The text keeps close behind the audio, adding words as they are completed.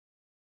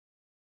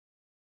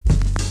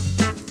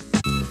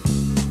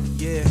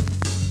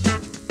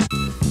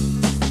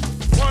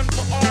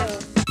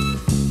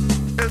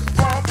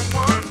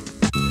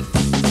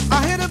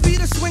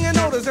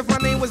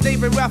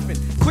buffing.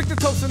 Quick to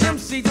toast an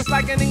MC just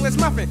like an English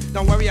muffin.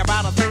 Don't worry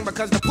about a thing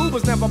because the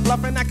Puba's never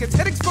bluffing. I get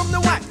headaches from the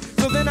whack,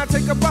 so then I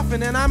take a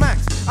buffin' and I max.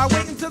 I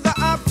wait until the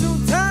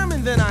opportune time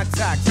and then I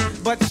tax.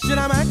 But should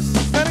I max?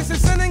 That is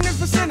sinning is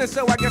for sinners,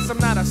 so I guess I'm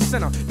not a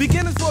sinner.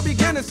 Beginners for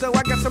beginners, so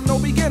I guess I'm no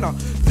beginner.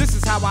 This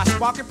is how I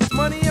spark it, put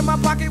money in my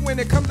pocket. When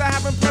it comes to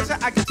having pleasure,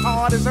 I get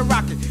hard as a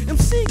rocket.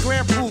 MC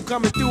Grand Poo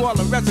coming through all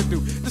the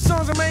residue. The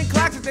songs are main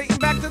classics dating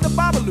back to the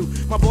Babaloo.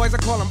 My boys, I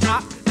call them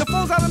op. The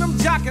phone's out of them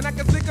jockin'. I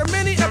can think of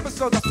many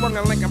episodes I swung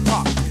in Lincoln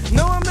Park.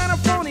 No, I'm not a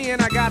phony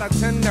and I got a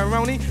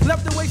tenderoni.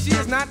 Love the way she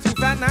is, not too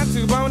fat, not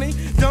too bony.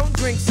 Don't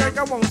drink shake,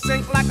 I won't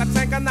sink like a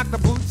tanker. Knock the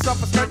boots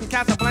off a skirt in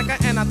Casablanca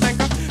and I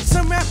thank her.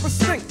 Some rappers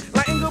stink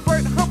like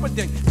Engelbert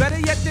Humperdinck. Better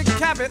yet, Dick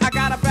Cavett. I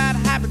got a bad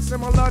habit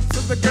similar to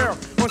the girl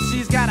when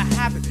she's got a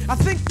habit. I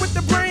think with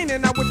the brain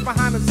and I wish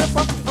behind the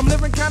zipper. I'm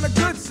living kinda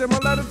good,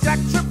 similar to Jack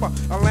Tripper.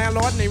 A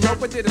landlord named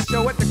Roper did a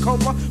show at the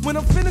Copa. When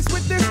I'm finished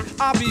with this,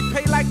 I'll be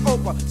paid like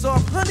Oprah. So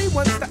if honey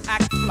wants to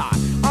act fly,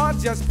 I'll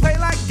just play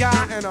like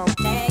Guy and I'm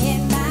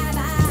playing my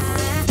life.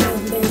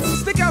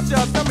 Stick out your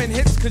thumb and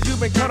hits, cause you've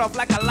been cut off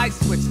like a light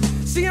switch.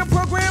 See, I'm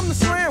programmed to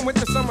slam with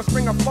the summer,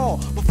 spring, or fall.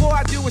 Before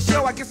I do a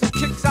show, I get some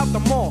kicks out the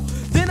mall.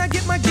 Then I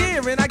get my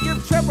gear and I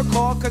give Trevor a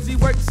call, cause he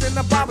works in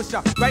the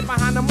barbershop right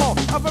behind the mall.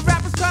 Other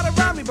rappers try to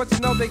rhyme me, but you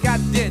know they got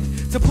dead.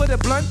 To put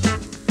it blunt,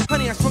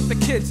 honey, I shrunk the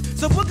kids.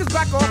 So boogers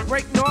back off,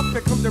 breaking off,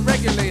 here comes the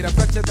regulator.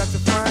 Bet you that's a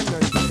fine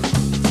night.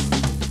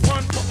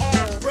 One for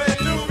all,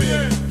 Red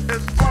Nubian.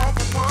 It's all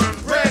for one,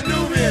 Red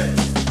Nubian.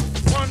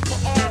 One for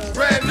all,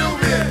 Red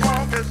Nubian.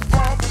 It's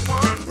all for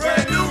one,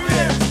 Red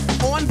Nubian.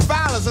 On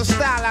violence of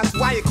style, that's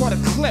why you caught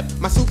a clip.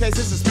 My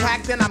suitcases is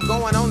packed and I'm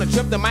going on a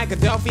trip to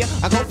Philadelphia.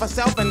 I go for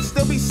self and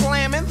still be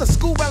slamming. The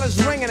school bell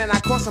is ringing and I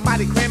caught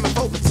somebody cramming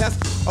for the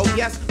test. Oh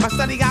yes, my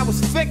study guy was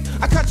thick.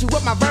 I cut you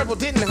with my verbal,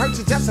 didn't hurt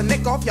you, just a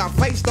nick off your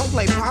face. Don't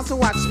play possum,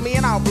 watch me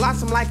and I'll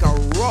blossom like a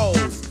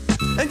rose.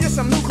 And get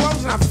some new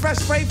clothes and I'm fresh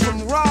straight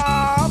from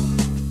Rob.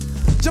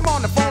 Jump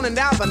on the phone and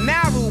dial the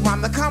now room. I'm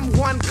the come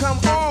one, come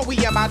all. We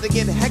about to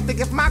get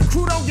hectic. If my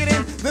crew don't get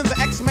in, then the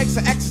X makes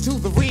an X to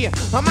the rear.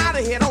 I'm out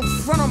of here, don't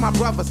front on my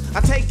brothers. I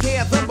take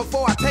care of them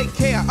before I take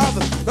care of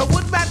others. The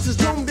wood bats is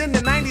doomed in the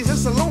 90s,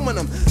 it's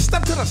aluminum.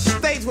 Step to the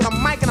stage with a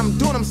mic and I'm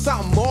doing them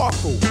something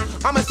awful.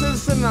 I'm a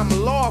citizen and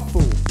I'm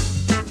lawful.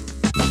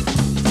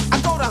 I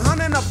go to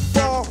hunting a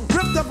fall,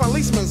 ripped up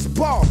policeman's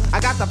ball. I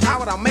got the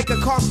power to make a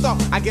car stop.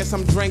 I get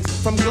some drinks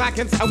from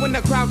Glackens, and when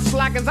the crowd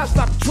slackens, I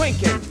stop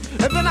drinking.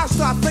 And then I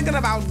start thinking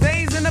about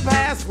days in the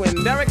past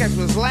when Derek X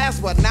was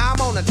last, but now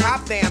I'm on the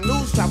top. Damn,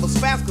 news travels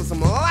fast, cause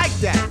I'm like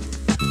that.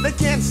 They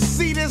can't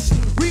see this.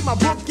 Read my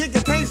book, it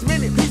contains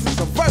many pieces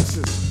of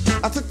verses.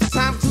 I took the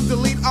time to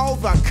delete all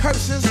the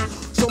curses.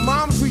 So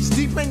moms, reach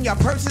deep in your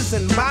purses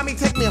and buy me,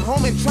 take me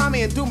home and try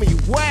me and do me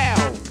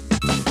well.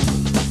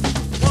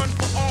 One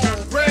for all,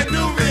 Red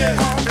Nubian.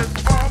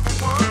 It's all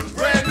for one,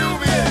 Red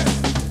Nubian.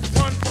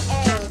 One for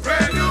all,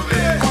 Red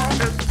Nubian.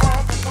 It's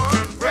all for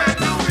one, Red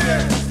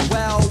Nubian.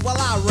 Well,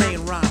 I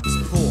rain rhymes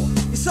poor.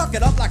 You suck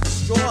it up like a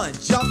straw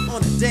and jump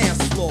on the dance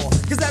floor.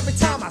 Cause every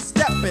time I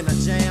step in a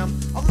jam,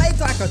 I make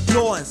like a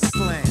door and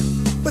slam.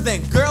 But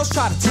then girls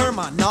try to turn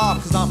my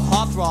knob, cause I'm a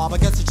heartthrob. I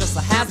guess it's just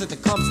a hazard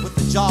that comes with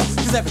the job.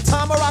 Cause every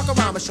time I rock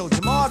around, I show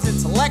Jamal's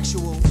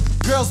intellectual.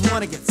 Girls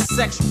wanna get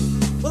sexual.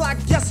 Well, I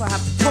guess I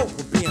have to cope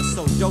with being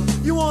so dope.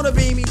 You wanna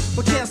be me,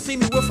 but can't see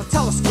me with a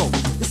telescope.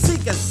 You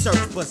seek and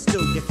search, but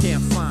still you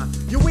can't find.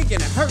 You're weak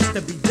and it hurts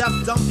to be deaf,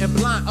 dumb, and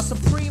blind. A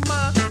supreme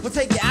mind will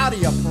take you out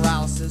of your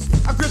paralysis.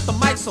 I grip the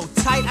mic so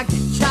tight, I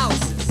get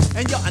calluses.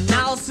 And your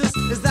analysis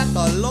is that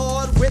the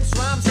Lord whips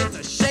rhymes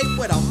into shape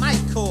with a mic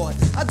cord.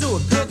 I do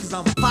it good cause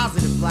I'm a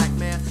positive black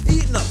man,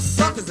 eating up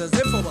suckers as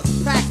if I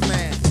was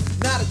Pac-Man.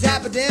 Not a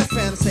dapper Dan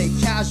fan to say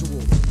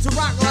casual. To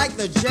rock like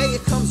the J,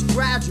 it comes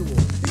gradual.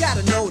 You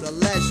gotta know the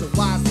leisure,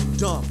 wise and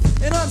dumb,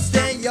 and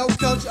understand your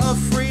culture of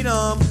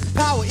freedom.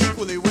 Power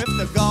equally with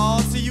the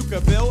gods, so you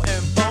can build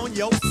and bone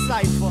your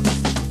cipher.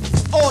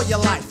 All your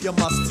life you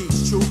must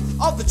teach truth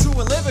of the true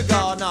and living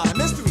God, not a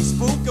mystery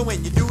spook. And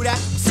when you do that,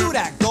 pursue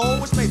that goal,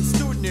 which makes the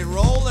student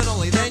enroll, and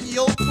only then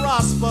you'll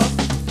prosper.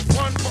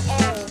 One for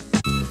all,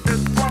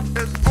 it's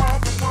all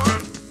for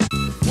one.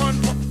 One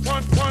for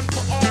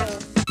all,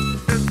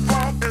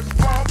 it's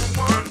all for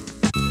one.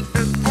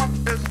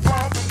 It's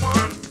all for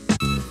one.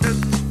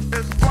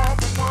 It's all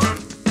for one.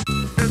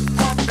 It's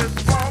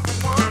all for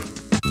one.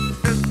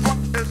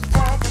 It's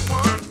all for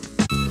one.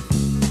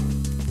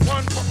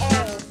 One for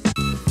all.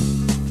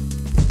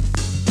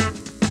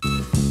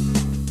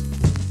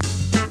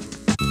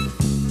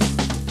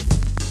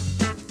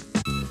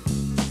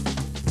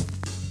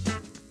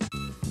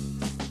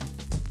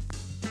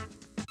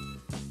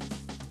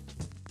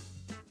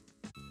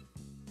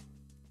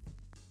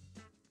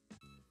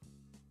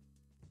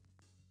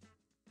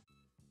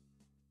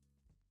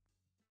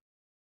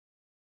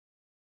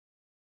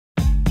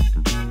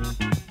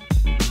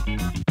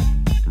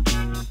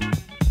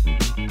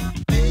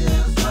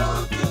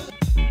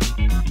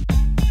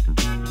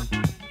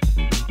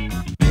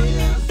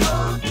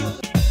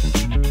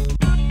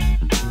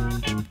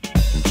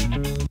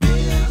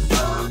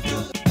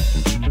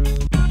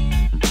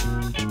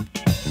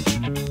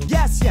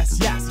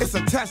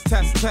 Test,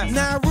 test, test.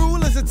 Now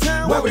rule is a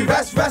town where we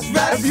rest, rest,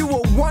 rest. If you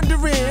were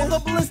wondering, well, the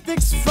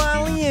ballistics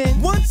finally in.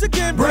 Once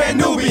again, brand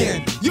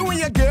Nubian. You and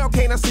your girl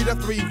can't see the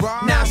 3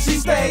 bars. Now she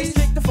stays.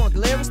 Kick the funky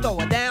lyrics, throw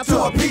it down to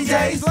her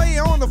PJs. Lay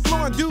on the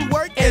floor and do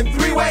work in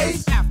 3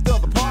 ways. After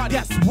the party,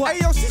 guess what?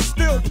 Hey yo, she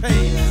still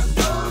pays.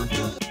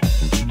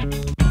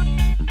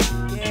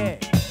 Yeah.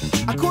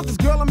 I caught this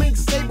girl, I made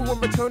Sable. In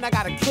return, I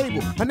got a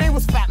cable. Her name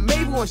was Fat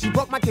Mabel, and she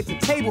broke my kitchen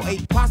table.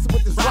 Ate pasta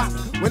with this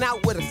roster. Went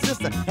out with her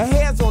sister. Her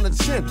hair's on the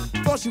chin.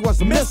 Thought she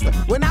was a mister.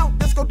 Went out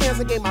disco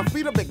dancing, gave my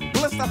feet a big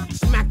blister.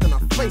 Smacked in her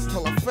face,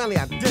 told her friendly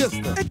I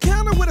dissed her. It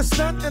counted with a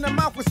stunt, and her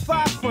mouth was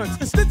 5 fronts.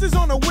 And stitches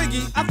on a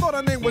wiggy. I thought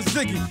her name was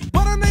Ziggy,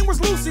 but her name was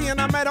Lucy, and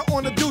I met her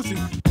on the doozy.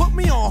 Put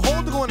me on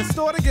hold to go in the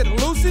store to get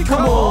Lucy.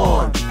 Come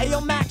on. Hey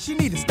yo, Max, you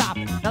need to stop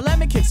it. Now let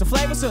me kick some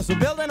flavor since we're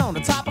building on the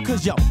topic.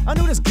 Cause yo, I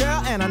knew this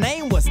girl, and her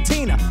name was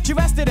Tina. She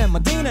rested in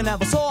Medina,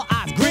 never saw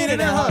eyes greener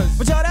than hers.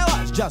 But yo, there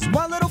was just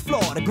one little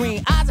flaw. The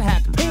green eyes I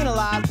had to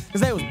penalize,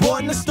 cause they was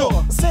bought in the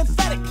store.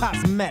 Synthetic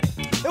cosmetic,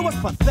 it was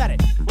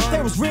pathetic. If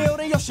they was real,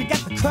 then yo, she got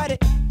the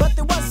credit. But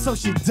there wasn't, so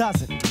she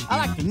doesn't. I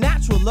like the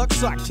natural look,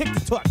 so I kicked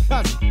it to her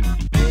cousin.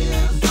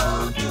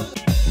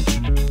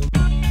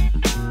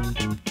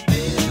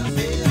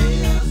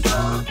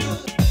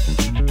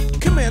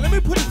 Come here, let me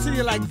put it to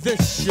you like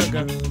this,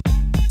 sugar.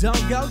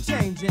 Don't go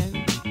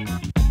changing.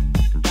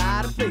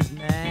 Gotta please,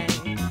 man.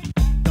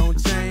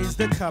 Don't change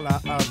the color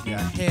of your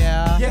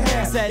hair. Your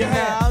hair. I said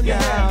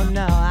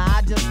no,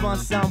 I just want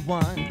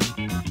someone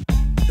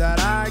that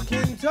I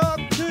can talk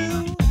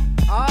to.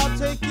 I'll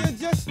take you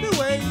just the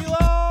way you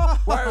are.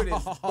 Word is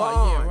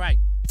yeah, right.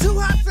 Too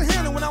hot to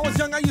handle. When I was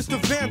young, I used to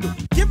vandal.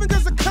 Giving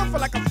girls a comfort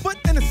like a foot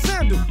in a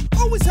sandal.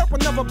 Always help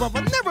another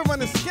brother, never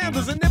running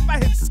scandals. And if I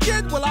hit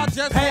skid, well, I'll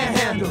just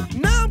panhandle.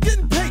 Now I'm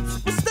getting papes,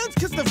 but stunts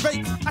kiss the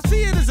vapes. I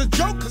see it as a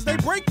joke, cause they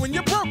break when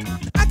you're broke.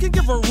 I can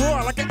give a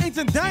roar like an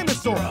ancient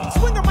dinosaur.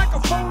 Swing a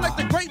microphone like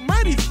the great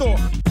mighty Thor.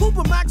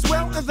 Puba,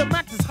 Maxwell, and the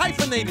Max is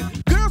hyphenated.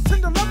 Girls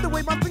tend to love the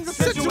way my things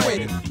are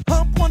situated.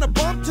 Hump on a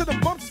bump till the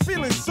bump's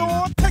feeling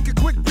sore. Take a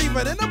quick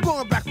breather, then I'm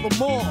going back for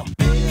more.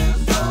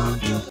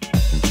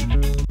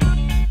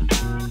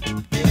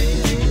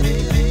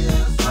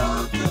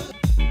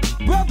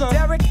 Brother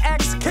Derek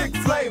X Kick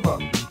Flavor.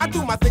 I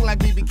do my thing like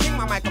BB King.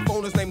 My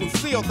microphone is named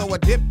Lucille. Throw a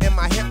dip in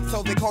my hip,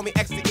 so they call me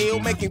extra ill.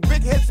 Making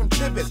big hits from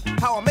tidbits.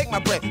 How I make my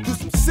bread. Do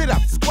some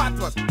sit-ups, squat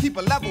thrusts, keep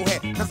a level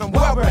head. Cause I'm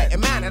well bred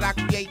and man that I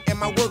create in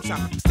my workshop.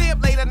 Stay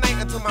up late at night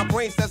until my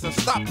brain says to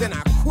stop, then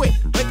I quit.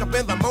 Wake up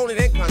in the morning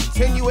and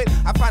continue it.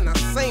 I find the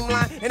same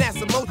line and that's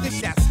the most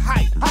dish that's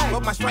hype.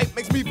 But my stripe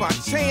makes me my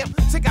champ.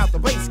 Check out the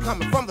bass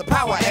coming from the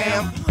power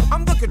amp.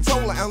 I'm the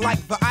controller and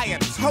like the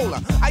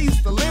Ayatollah. I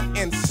used to live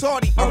in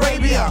Saudi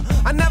Arabia.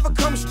 I never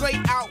come straight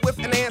out with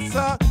an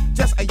answer.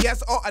 Just a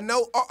yes or a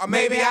no or a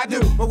maybe I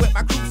do. But with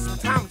my crew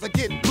sometimes I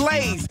get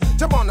blazed.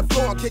 Jump on the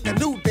floor and kick a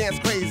new dance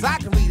craze. I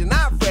can read and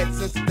I've read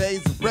since the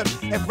days of rip.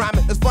 If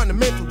rhyming is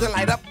fundamental, then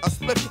light up a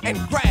split and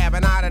grab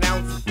an odd and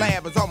ounce of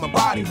flavors on my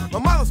body. My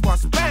mother's part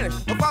Spanish,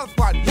 my father's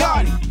part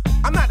Yardi.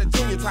 I'm not a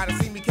junior, try to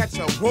see me catch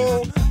a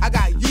wound. I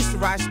got used to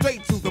ride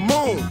straight to the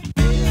moon.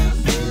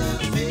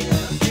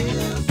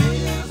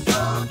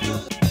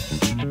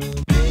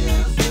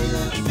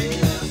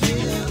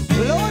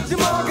 Lord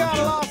Jamal got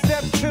a lost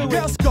step to it.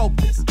 Girl, scope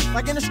this.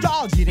 Like in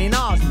astrology, they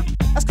acknowledge me.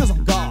 That's cause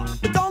I'm God.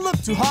 But don't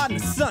look too hard in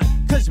the sun,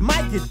 cause you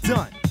might get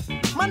done.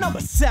 My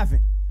number's 7.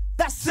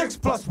 That's 6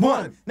 plus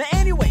 1. Now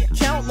anyway, I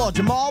count Lord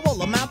Jamal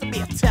will amount to be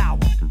a tower.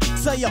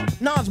 So yo,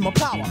 knowledge my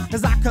power.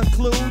 As I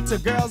conclude to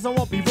girls, I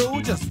won't be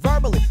rude. Just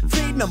verbally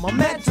feeding them a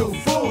mental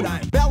food. I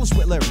embellish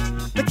with lyrics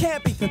that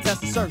can't be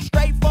contested. Served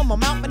straight from my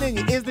mouth and in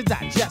your ears to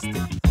digest it.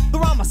 The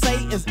rhyme I say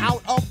is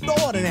out of the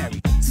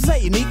ordinary. To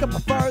say unique, I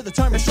prefer the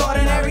term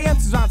extraordinary.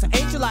 Empties rhymes to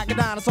ancient like a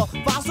dinosaur.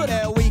 Fossil,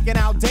 they're weak and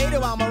outdated.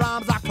 While my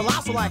rhymes are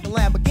colossal like a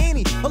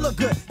Lamborghini. I look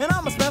good and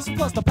I'm expensive.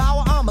 Plus the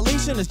power I'm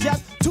unleashing is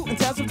just too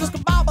intensive. Just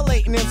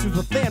combobulating MCs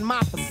within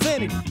my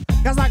vicinity.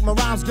 Guys like my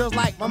rhymes, girls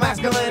like my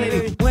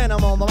masculinity. When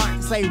I'm on the mic, I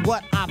say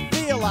what I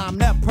feel. I'm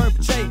never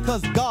perpetrate,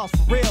 cause God's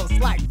for real. It's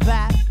like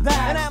that.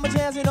 And at my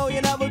chance, you know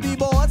you'll never be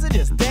bored. So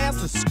just dance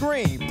and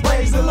scream.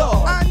 Praise the Lord.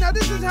 Alright, now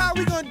this is how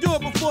we gonna do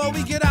it before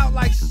we get out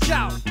like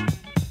shout.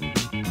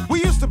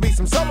 We used to be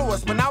some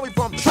soloists, but now we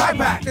form the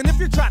tri-pack. And if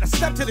you try to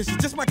step to this, you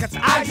just might catch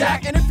an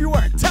hijack. And if you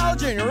were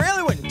intelligent, you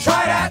really wouldn't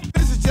try that.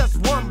 This is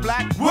just one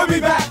black. We'll be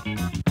back.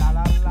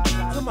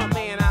 To my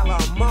man, I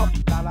love Muff.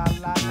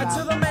 And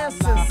to the man,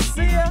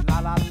 Sincere.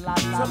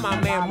 To my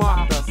man,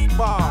 Mark the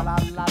Spar.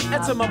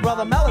 And to my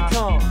brother,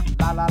 Melicon.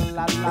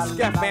 It's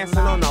Skeff Manson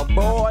on the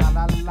board.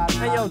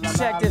 And yo,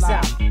 check this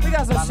out. We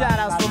got some shout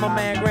outs for my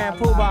man, Grand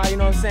Puba. You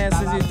know what I'm saying?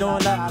 Since he's doing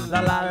the la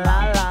la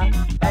la la.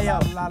 Hey yo,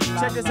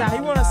 check this out. He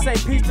wanna say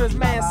peace to his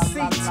man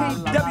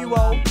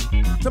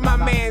CTWO. To my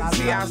man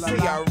Z, I'll see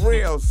ya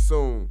real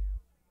soon.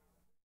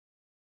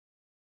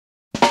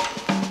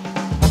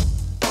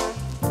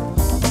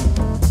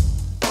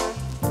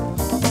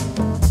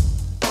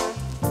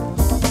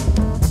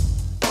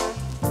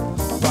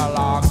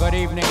 Good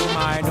evening,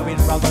 my Nubian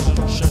brothers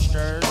and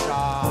sisters.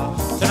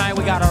 Tonight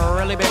we got a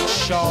really big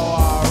show,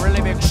 a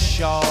really big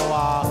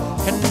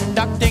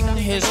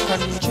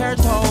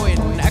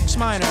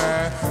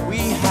Minor, we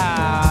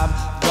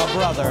have the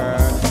brother,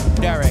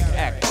 Derek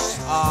X.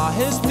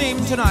 His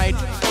theme tonight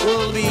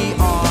will be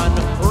on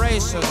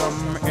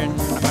racism in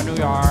a New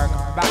York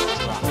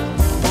backdrop.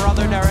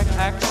 Brother Derek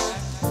X.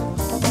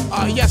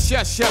 Yes.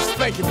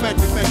 Thank you,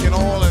 and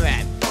all of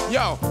that.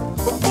 Yo,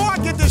 before I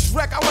get this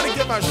wreck, I want to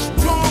give a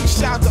strong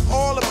shout to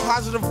all the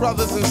positive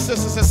brothers and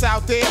sisters that's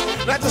out there.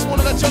 And I just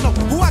want to let you know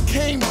who I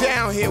came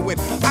down here with.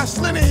 I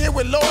slid in here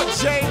with Lord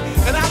J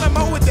and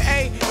Alamo with the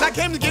A, and I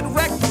came to get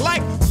wrecked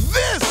like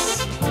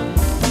this.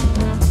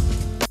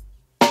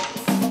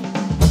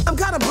 I'm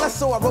kind of blessed,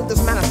 so I wrote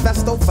this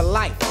manifesto for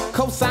life.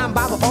 Co-signed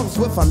by the office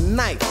with a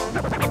knife.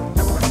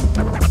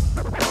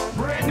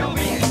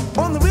 Nubian.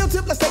 On the real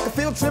tip, let's take a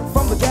field trip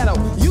from the ghetto.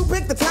 You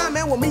pick the time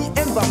and we'll meet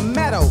in the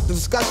meadow to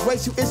discuss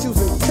racial issues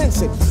and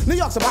tension. New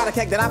York's about a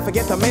cake that I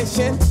forget to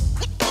mention.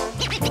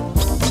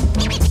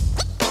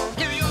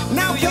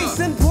 Now, case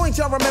in point,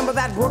 y'all remember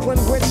that Brooklyn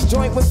Bridge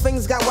joint when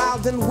things got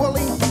wild and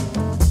woolly?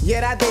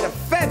 Yeah, that day the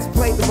feds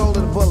played the role of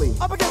the bully.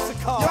 Up against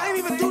the car. Yo, I ain't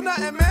even do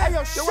nothing, man. Hey,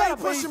 yo, shut up,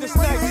 pushing me.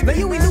 Now,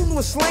 Huey Newton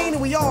was slain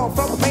and we all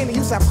felt the pain they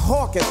used to have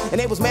hawking. And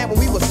they was mad when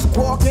we was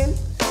squawking.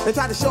 They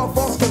tried to show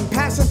false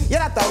compassion,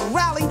 yet at the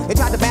rally, they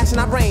tried to bash in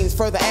our brains,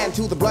 further adding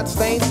to the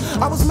bloodstains.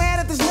 I was mad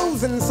at this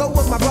news, and so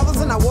was my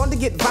brothers, and I wanted to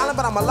get violent,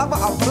 but I'm a lover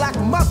of black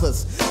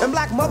mothers. And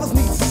black mothers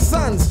need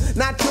sons,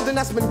 not children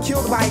that's been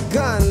killed by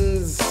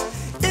guns.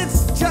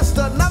 It's just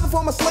another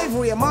form of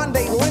slavery, a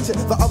mundane lynching.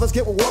 The others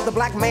get reward, the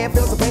black man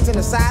feels the pain in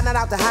the side, not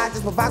out to hide,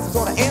 just provide some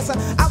sort of answer.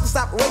 Out to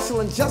stop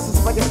racial injustice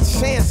if I get a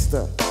chance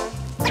to.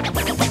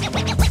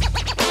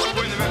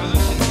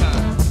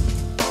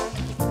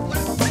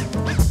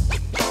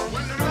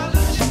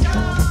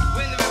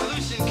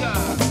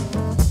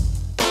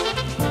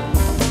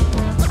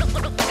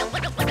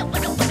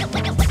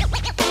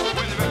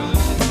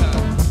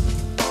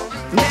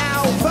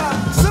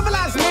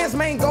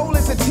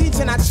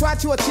 And I try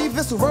to achieve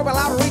this through verbal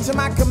outreach in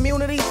my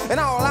community and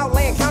all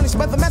outlying counties.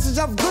 Spread the message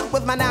of good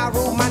with my now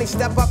rule money.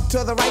 Step up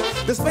to the right,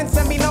 dispense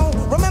and be known.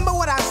 Remember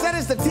what I said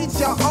is to teach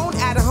your own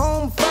at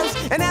home first.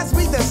 And as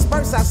we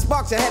disperse, I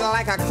spark your head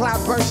like a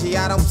cloud burst.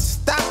 Yeah, I don't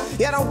stop,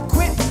 yeah, I don't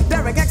quit.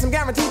 Derek X, I'm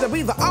guaranteed to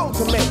be the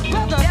ultimate.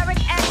 Derek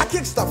X. I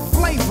kicks the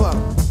flavor.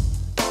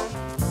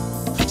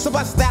 So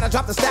what's that? I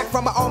dropped the stack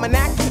from my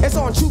almanac. It's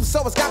on truth,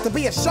 so it's got to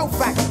be a show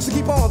fact. So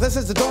keep on, this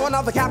is the dawn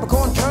of the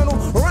Capricorn Colonel.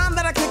 Rhyme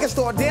that I kick and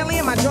store daily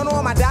in my journal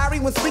or my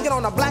diary. When speaking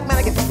on a black man,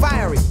 I get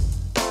fiery.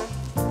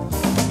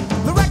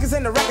 The record's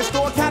in the record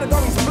store,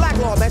 categories black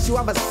law. Best you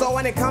ever saw,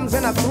 and it comes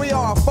in a 3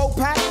 or a 4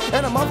 pack.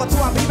 In a month or two,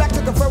 I'll be back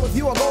to confer with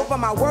you and go over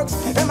my works.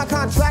 In my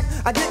contract,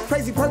 I get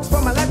crazy perks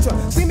from my lecture.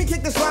 See me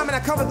kick this rhyme and I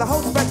cover the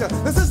whole spectrum.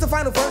 This is the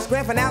final verse,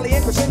 grand finale,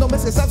 and crescendo.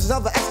 Misconceptions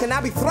of the X can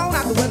now be thrown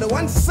out the window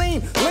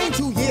unseen. Lean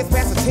 2 years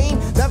past a teen,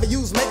 never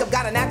used makeup,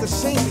 got an active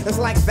sheen. It's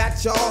like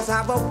that, y'all,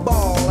 have a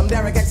ball. I'm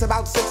Derek X,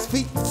 about 6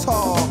 feet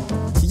tall.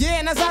 Yeah,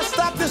 and as I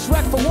stop this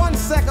wreck for 1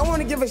 sec, I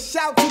want to give a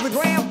shout to the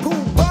Grand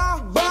Puba.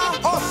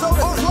 Also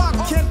the Clark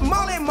Kent,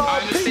 Molly Mall,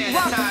 Pete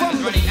Rock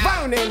from the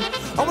Burning.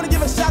 I want to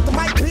give a shout to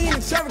Mike P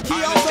and the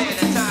Cherokee, also the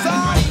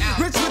Tucson,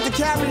 Rich with the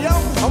Carrio.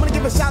 I want to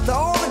give a shout to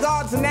all the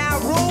guards in our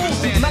room.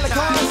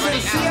 Melicon,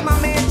 Sincere, my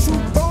man True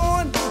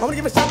Born. I want to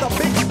give a shout to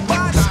Big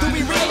Bot,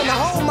 Scooby Real, and the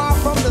whole mob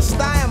from the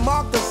Stein,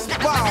 Mark the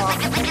Spar.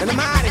 And I'm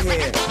out of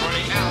here.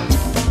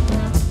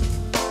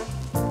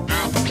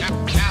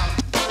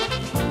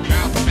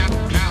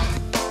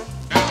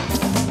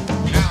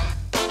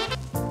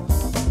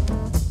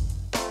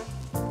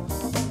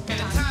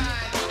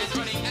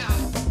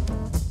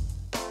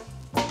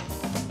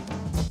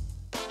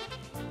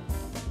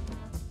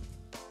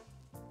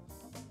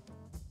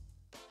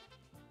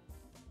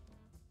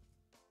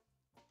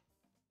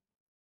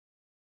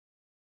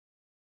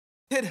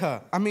 Hit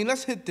her. I mean,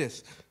 let's hit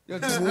this. Yo,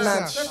 just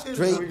not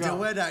straight.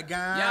 Do it again.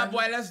 Yeah,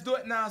 boy, let's do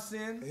it now,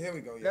 Sin. Here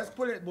we go. Yeah. Let's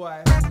put it,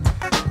 boy.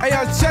 Hey,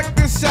 yo, check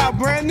this out.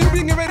 Brand new.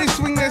 We get ready to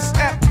swing this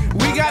app.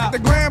 We got the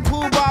Grand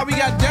Puba. We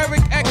got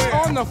Derek X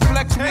on the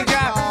flex. We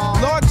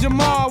got Lord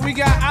Jamal. We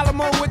got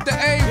Alamo with the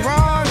A.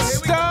 Ron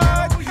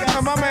Stud.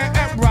 And my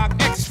man Rock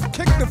X.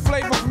 Kick the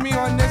flavor for me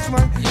on this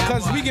one,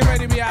 because we get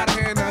ready to be out of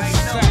here in a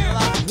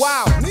second.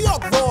 Wow, New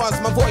York roars.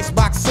 My voice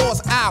box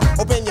soars out.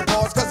 Open your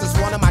balls, because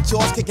it's one of my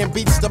chores. Kicking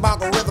beats to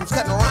bongo rhythms,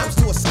 cutting rhymes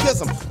to a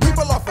schism.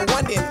 People often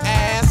wondering,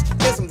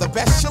 is I'm the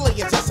best? Surely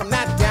you just, I'm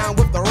not down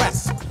with the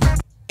rest.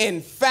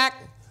 In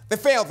fact, they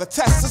failed the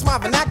test. It's my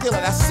vernacular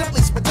that's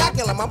simply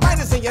spectacular. My bite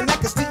is in your neck,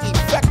 it's the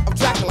effect of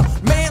Dracula.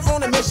 Man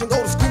on a mission,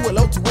 go to school with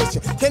low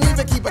tuition. Can't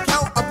even keep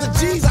account of the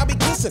G's I be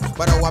kissing.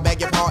 But oh, I beg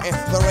your pardon,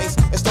 the race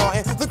is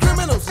starting. The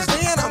criminals is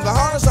in, I'm the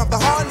hardest of the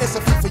hardness.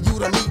 A fit for you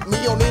to meet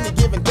me on any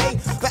given day.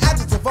 The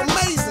adjective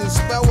amazing,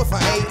 spell with an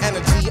A and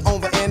a G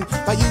on the end.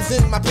 By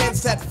using my pen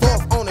set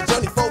forth on a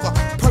journey for the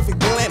perfect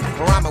blend.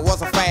 Rhyming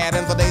was a fad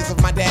in the days of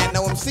my dad.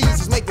 Now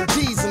MCs is making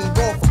G's and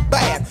going for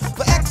bad.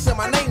 The X in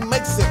my name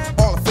makes it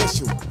all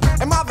official.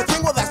 Am I the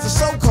king? Well, that's the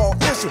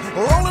so-called issue.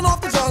 Rolling off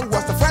the tongue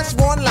was the fresh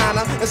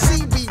one-liner. And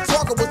CB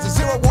Talker was the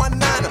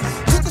 019er.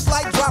 Took a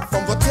slight drop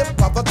from the tip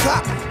of the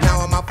top.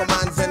 Now I'm out for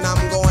mines and I'm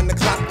going to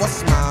clock.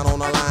 What's mine on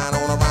the line,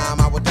 on a rhyme?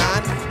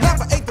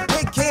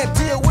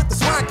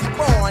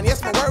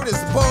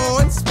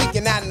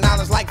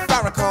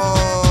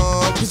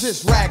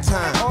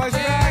 ragtime. Oh, it's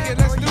ragged.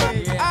 Let's do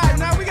it. All right,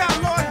 now we got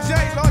Lord J.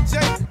 Lord J.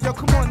 Yo,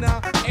 come on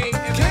now. Hey,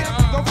 kick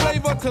the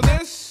flavor to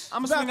this.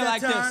 I'm gonna swing it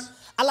like this.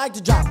 I like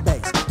to drop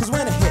bass, cause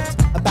when it hits,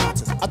 it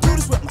bounces. I do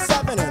this with my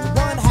 7 and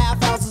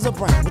 1/2 ounces of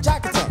brain, which I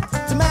can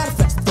take to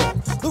manifest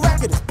thought. The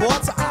record is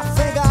bored, so I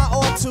figure I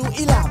ought to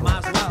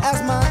elaborate.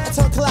 As mine,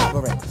 to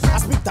collaborate. I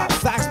speak the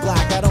facts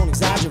black, I don't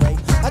exaggerate.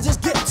 I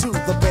just get to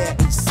the bare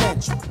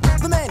essential.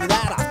 The man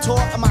that I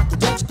taught and my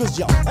credentials, cause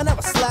yo, I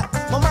never slept.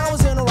 My mind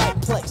was in the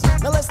right place.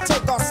 Now let's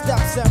take our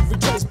steps and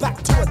retrace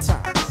back to a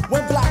time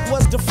when black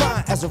was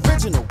defined as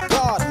original,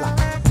 godlike,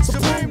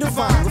 supreme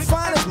divine.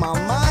 Refined as my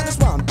mind, that's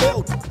why I'm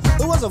building.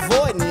 There was a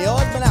void in the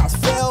old, but now it's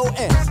filled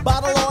in by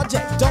the Lord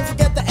J. Don't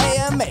forget the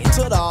AMA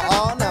to the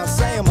R. Now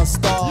say I'm a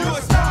star. You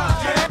a star,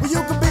 J. Well,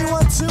 you can be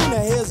one too.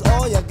 Now here's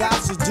all you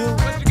got to do.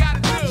 What you gotta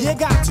do? You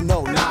got to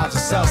know knowledge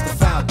itself's the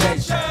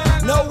foundation.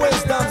 No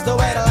wisdom's the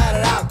way to let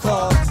it out,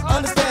 cause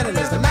understanding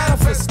is the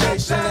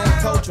manifestation,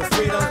 and culture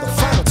freedom the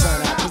final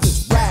turnout, cause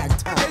it's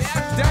ragtime. It's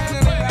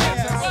definitely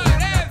ragtime.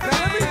 Now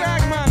let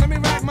me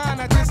rag mine.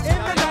 I just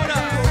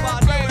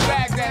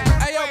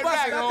Hey, yo,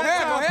 bust it.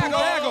 Here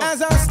go.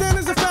 As I stand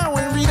as a foul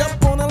and read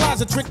up on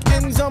Eliza, trick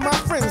ends on my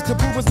friends.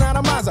 Puba's not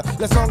a miser.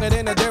 Less longer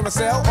than a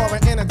Duracell or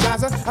an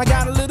Energizer. I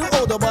got a little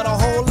older, but a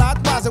whole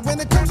lot wiser. When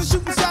it comes to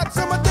shooting shots,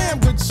 I'm a damn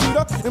good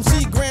shooter.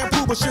 MC Grand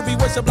Puba should be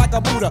worshipped like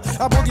a Buddha.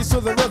 I boogies to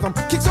the rhythm,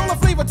 kicks all the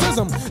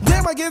favoritism.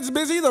 Damn, I gets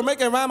busy, though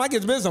make it rhyme, I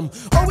gets bism.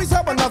 Always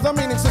help another,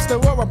 meaning sister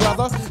or a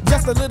brother.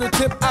 Just a little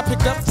tip I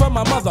picked up from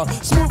my mother.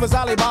 Smooth as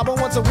Alibaba,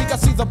 once a week I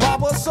see the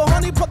barber. So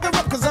honey, pucker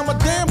up, cause I'm a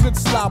damn good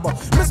slobber.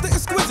 Mr.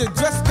 Exquisite,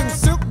 dressed in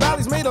silk,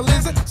 Dolly's made a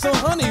lizard. So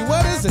honey,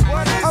 what is it?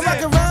 I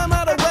like a rhyme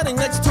at a wedding,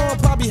 next tour I'm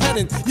probably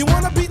heading. You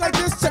want a beat like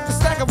this? Check the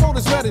stack of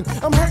voters reading.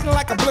 I'm hurting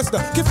like a blister,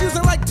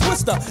 confusing like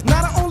Twister.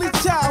 Not an only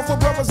child for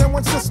brothers and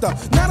one sister.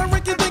 Not a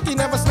rinky dinky,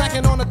 never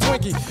snacking on a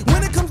Twinkie.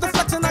 When it comes to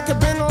flexing, I can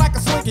bend like a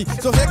slinky.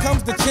 So here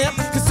comes the champ,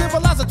 can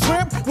civilize a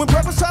tramp. When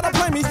brothers try to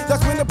play me,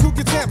 that's when the pook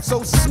gets amped.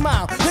 So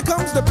smile, here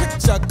comes the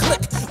picture,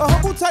 click. A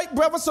humble type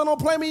brother, so don't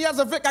play me as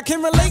a Vic. I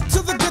can relate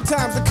to the good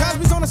times, the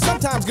Cosby's on the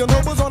sometimes.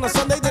 Grenobles on a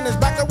Sunday, then it's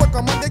back to work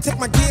on Monday. Take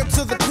my gear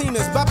to the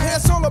cleaners,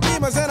 bypass solar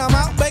beamers, and I'm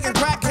out begging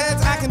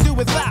crackheads I can do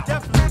without.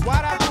 Definitely. Why?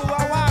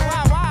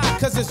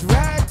 Cause it's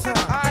ragtime.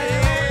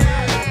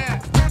 Yeah.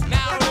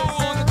 Now who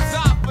on the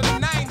top for the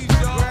 90s,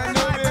 y'all? Brand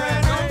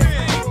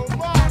Nubian. You know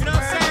what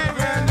I'm saying?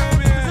 Brand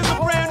Nubian. This is a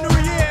brand new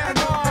year.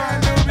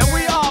 And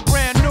we are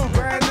brand new.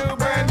 Brand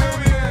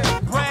Nubian.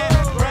 Brand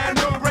new. Brand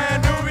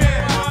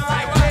Nubian.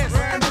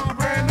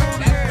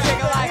 Let's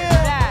take it like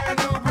that.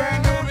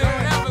 Brand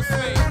Nubian. Never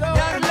sleep.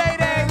 Young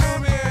ladies,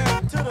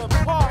 to the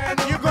park.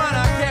 You're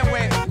gonna, I can't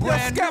wait.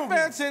 Brand new.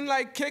 Dancing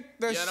like kick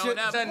the You know, shit.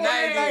 that's the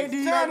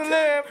 90s. Time to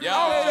live. Yo.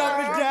 Always up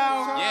and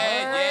down. Yeah.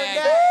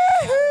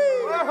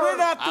 We're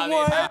not the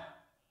one.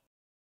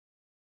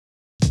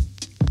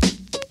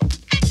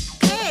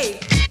 Hey,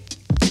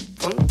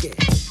 funky.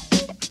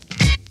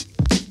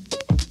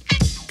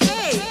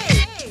 Hey,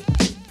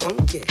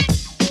 funky.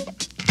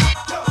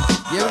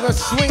 Yeah, we're gonna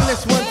swing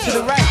this one to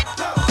the right.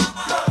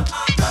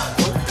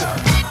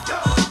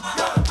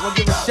 We'll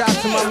give a shout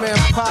to my man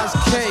Paz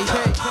K.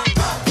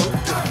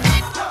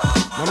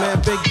 My man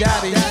Big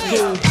Daddy,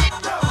 school.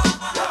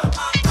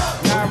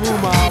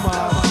 Naruma.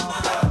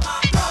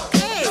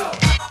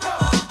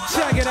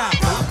 Check it out.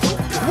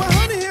 Well,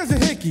 honey, here's a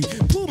hickey.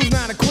 Puba's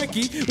not a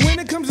quickie. When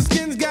it comes to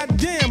skins,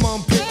 goddamn,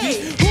 I'm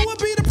picky. Who would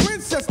be the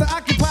princess to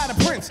occupy the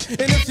prince?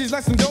 And if she's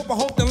less than dope, I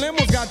hope the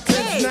limo's got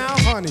tits now,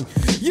 honey.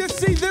 You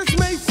see, this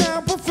may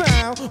sound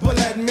profound, but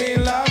let me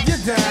love you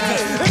down.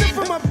 And if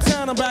I'm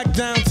uptown, I'm back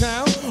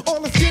downtown. All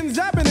the skins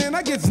I've been in,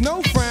 I gets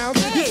no frowns.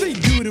 You see,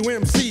 doo-doo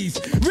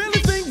MCs really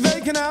think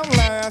they can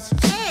outlast.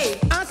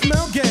 I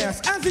smell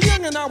gas. As a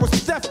youngin', I was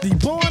hefty.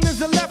 Born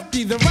as a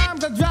lefty. The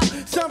rhymes I drop,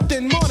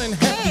 something more than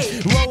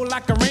hefty. Roll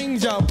like a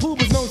ranger.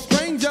 Puba's no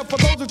stranger. For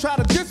those who try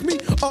to diss me,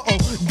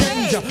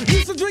 danger.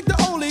 Used to drink the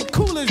Oli,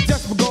 cool as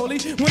just for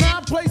goalie. When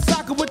I play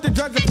soccer with the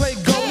drugs, I play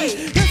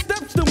goalie. His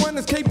steps the one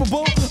that's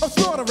capable of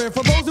slaughtering.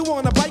 For those who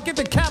wanna bike it,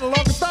 the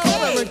catalog and start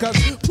ordering. Cause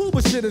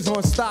Puba shit is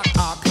on stock.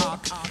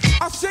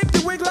 I shake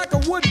the wig like a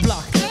wood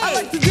block. I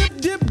like to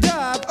dip,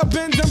 dive. A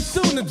Benz I'm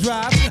soon to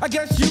drive. I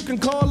guess you can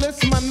call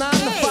this my 9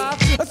 to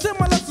 5. I send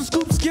my left to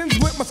scoop skins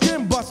with my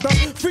skin buster.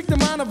 Freak the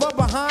mind of up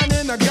behind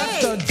in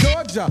Augusta,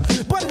 Georgia.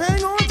 But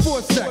hang on for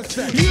a sec.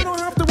 You don't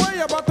have to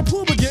worry about the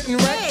Puba getting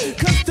wrecked.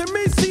 Cause to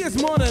me, see, it's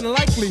more than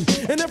likely.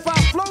 And if I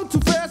flow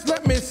too fast,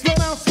 let me slow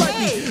down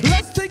slightly.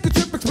 Let's take a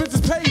trip,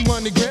 expenses pay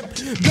money grip.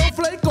 Don't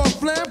flake or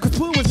flam, cause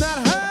Puba's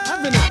not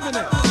having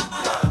it.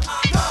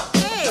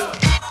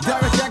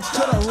 Derek X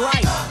to the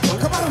right.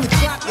 Come on and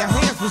clap your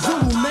hands for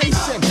Zulu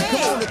Nation.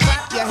 Come on and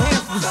clap your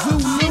hands for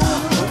Zulu.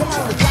 Come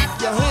on and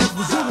clap your hands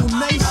for Zulu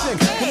Nation.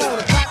 Come on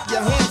and clap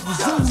your hands for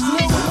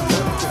Zulu.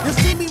 You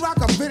see me rock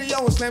a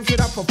video and slam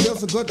shit up for feel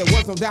so good, there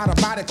was no doubt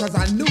about it, cause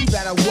I knew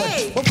that I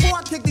would. Before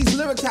I kick these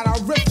lyrics out, I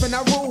riff and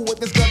I roll with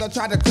this girl that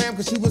tried to cram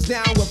cause she was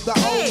down with the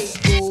old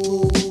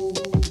school.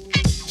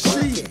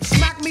 She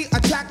smacked me,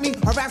 attacked me,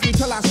 harassed me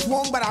till I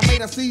swung, but I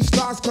made her see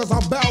stars cause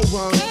I'm bell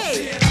rung.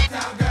 See it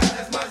uptown, girl,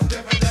 that's my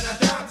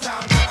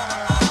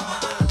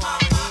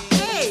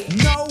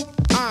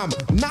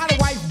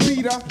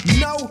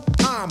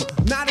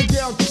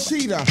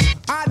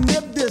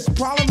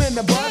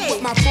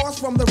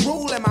from the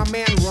rule and my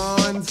man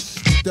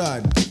runs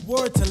stud.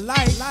 Word to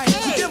life.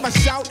 So give a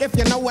shout if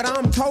you know what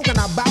I'm talking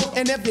about.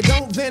 And if you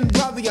don't, then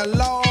brother, you're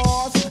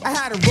lost. I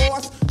had a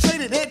Ross,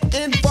 traded it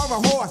in for a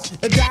horse.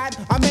 It died,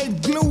 I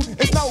made glue,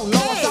 it's no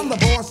loss. I'm the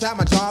boss at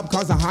my job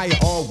cause I hire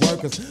all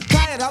workers.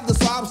 Tired of the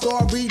sob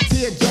story,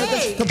 tear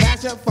jerkers.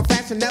 Compassion for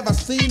fashion never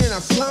seen in a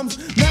slums.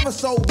 Never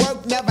sold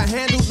work, never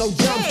handled no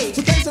jumps.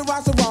 So case a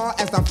raw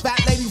as the fat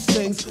lady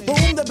sings.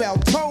 Boom, the bell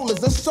toll is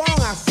the song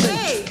I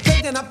sing.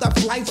 Taking up the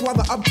flights,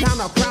 whether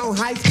uptown or Crown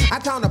Heights. I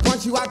count to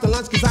punch you out to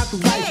lunch cause I do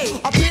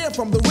right. Appear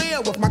from the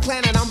rear with my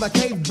clan and I'm the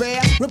cave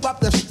bear. Rip up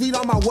the street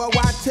on my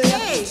worldwide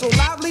tear. So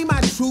lively my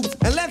troops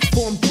and let's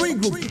form 3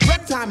 groups.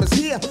 Ragtime is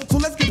here, so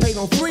let's get paid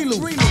on 3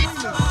 loops.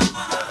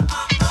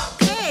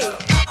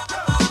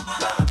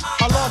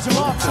 I launch him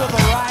off to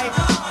the right.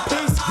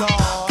 Peace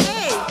God.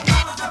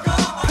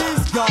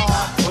 Peace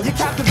God. You're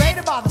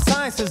captivated by the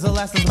sciences, the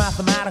lessons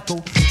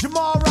mathematical.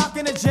 Jamal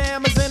rocking the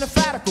jam is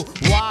indefatigable.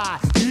 Why?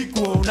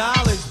 Equal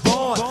knowledge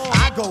born.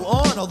 I go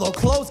on, although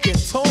clothes get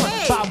torn.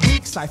 By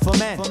weeks I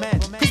ferment.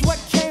 Cause what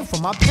came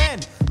from my pen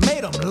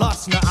made them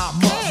lust, now I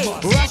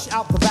must rush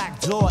out the back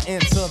door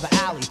into the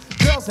alley.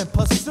 Girls in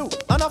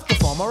pursuit, enough to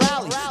form a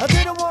rally. I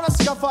didn't want to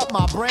scuff up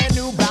my brand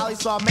new Bally,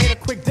 so I made a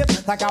quick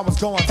dip like I was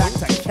going back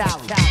to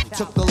Cali.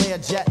 Took the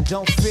Learjet,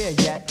 don't fear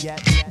yet.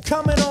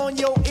 Coming on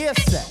your ear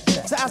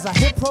set. So as I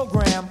hit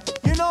program,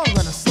 you know I'm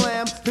gonna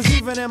slam. Cause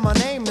even in my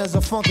name there's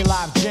a funky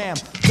live jam.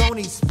 Don't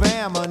eat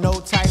spam or no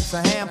types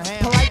of ham.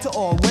 Polite to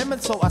all women,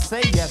 so I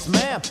say yes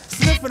ma'am.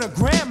 Sniffing a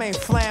gram ain't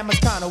flam, it's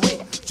kinda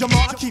weak.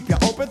 Jamal, I keep you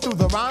open through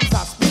the rhymes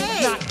I speak.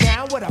 Not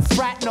down with a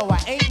frat, no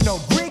I ain't no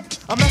Greek.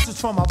 A message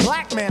from a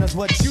black man is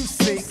what you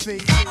see.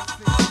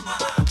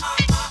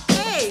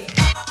 Hey.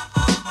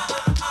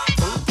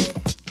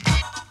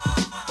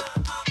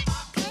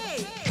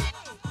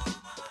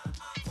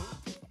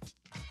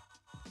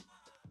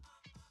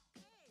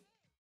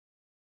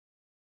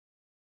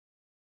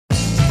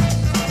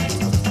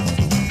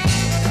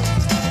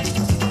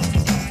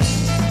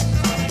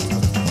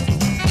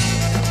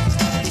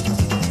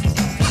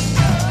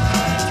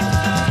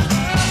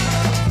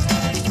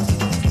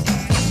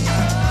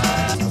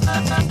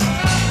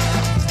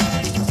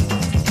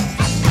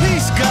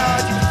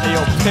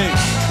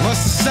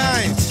 What's the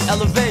science?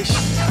 Elevation.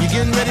 You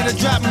getting ready to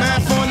drop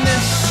math on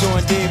this? So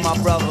indeed, my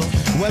brother.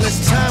 Well,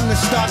 it's time to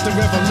start the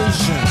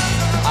revolution.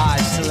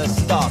 Alright, so let's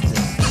start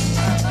this.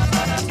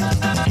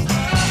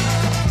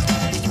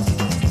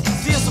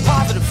 See, it's a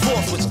positive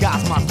force which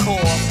guides my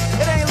cause.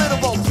 It ain't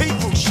little old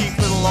people, sheep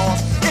little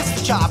lost. It's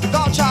the job, the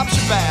God job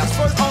should pass.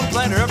 First on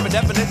planet Earth, but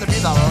definitely be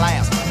the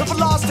last. If a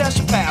lost test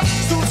should pass,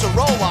 students will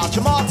roll while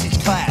Jamal teach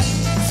class.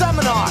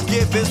 Seminar I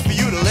give is for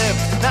you to live,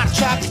 not a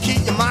trap to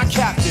keep your mind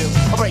captive.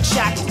 I break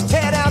shackles,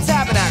 tear down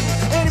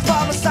tabernacles. Any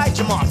problem in sight,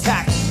 Jamal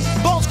tackle.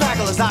 Bones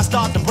crackle as I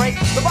start to break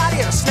the body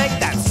of the snake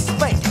that's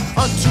spake.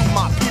 Unto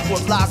my people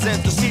it lies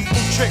in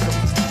deceitful trickery.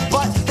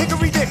 But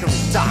hickory dickory,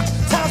 doc,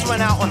 time's run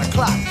out on the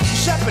clock. The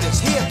shepherd is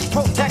here to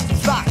protect the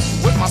flock.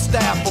 With my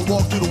staff I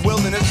walk through the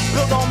wilderness,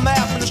 build on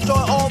math and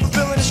destroy all the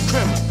villainous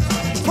criminals.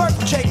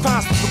 Perpetrate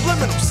crimes with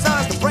subliminal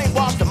signs to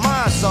brainwash the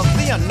minds of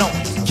the unknown.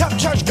 Kept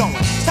church going,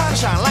 it's time to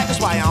shine light. That's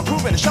why I'm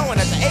proving and showing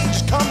that the age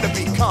has come to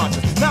be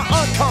conscious, not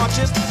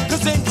unconscious.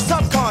 Cause in your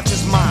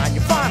subconscious mind, you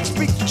find and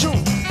speak the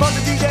truth. From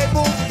the DJ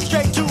booth,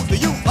 straight to the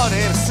youth of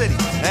the inner city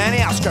and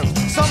the outskirts.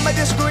 Some may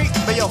disagree,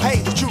 but yo,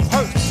 hey, the truth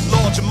hurts.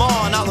 Lord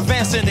Jamal, and I'll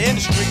advance in the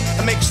industry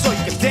and make sure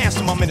you can dance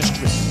to my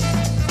ministry.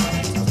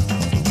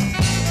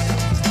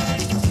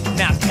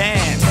 Now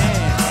dance.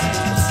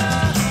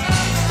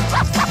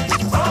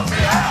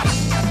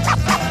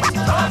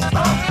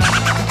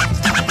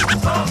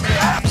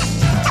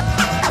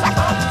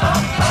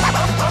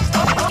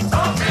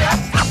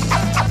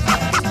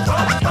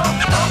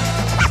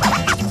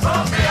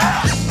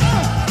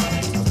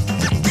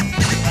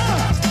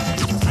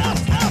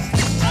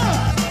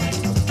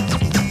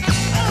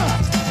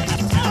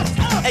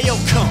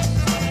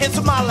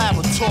 Into my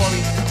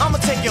laboratory, I'ma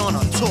take you on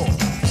a tour.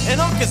 An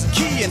unk is a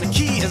key, and the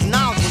key is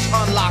knowledge which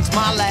unlocks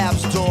my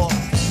lab's door.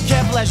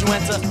 Careful as you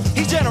enter,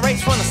 he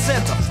generates from the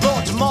center.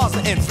 Lord Jamal's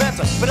the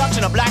inventor.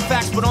 Production of black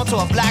facts put onto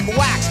a black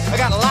wax. I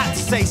got a lot to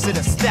say, so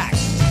the stack.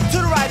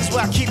 To the right is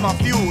where I keep my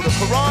fuel, the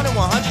Quran and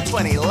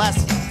 120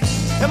 lessons.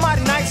 In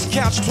mighty nights,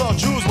 count your 12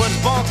 jewels where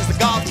it's born, cause the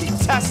gods be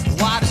tested.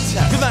 Why the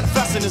test? Cause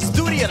manifesting is the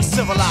duty of the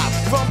civilized.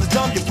 From the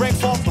dumb, you bring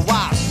forth the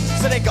wise.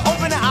 So they can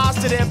open their eyes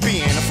to their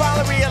being and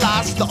finally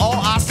realize it's the all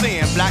I see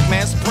in black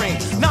man supreme.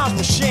 Nas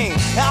machine,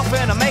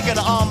 alpha and omega,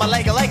 the armor,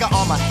 lega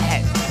on my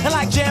head. And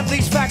like jam,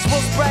 these facts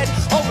will spread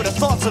over the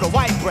thoughts of the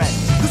white bread.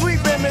 Cause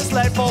we've been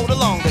misled for the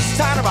longest.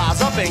 Time to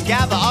rise up and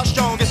gather our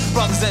strongest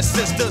brothers and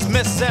sisters,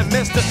 misses and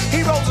misters.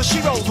 Heroes and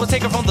sheroes were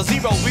taken from the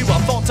zeros we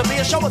were thought to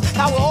be and show us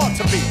how it ought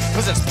to be.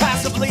 Possessed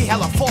passively,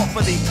 hella fought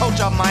for the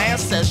culture of my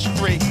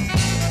ancestry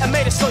and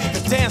made it so you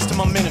could dance to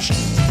my ministry.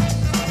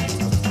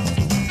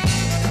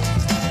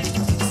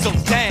 So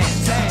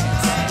dance, dance.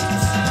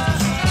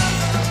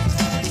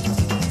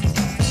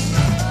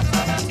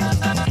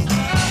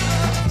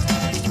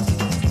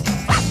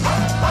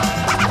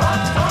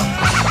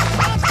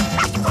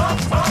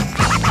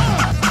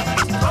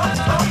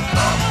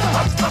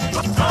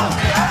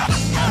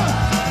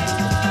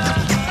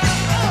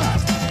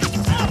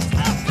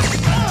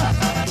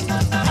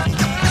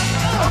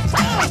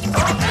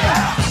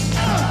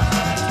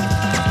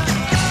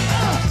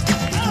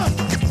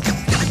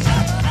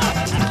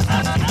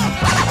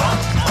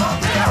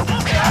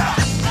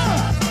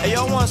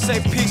 say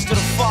peace to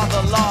the father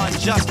of law and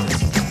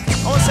justice.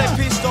 I wanna say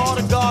peace to all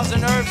the gods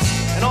and earths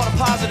and all the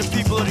positive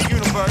people of the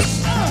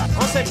universe. I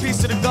wanna say peace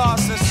to the God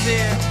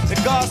sincere, the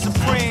God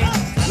supreme,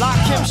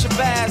 Lakim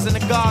Shabazz, and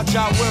the God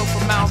Jah Will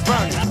from Mount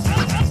Vernon.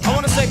 I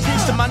wanna say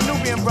peace to my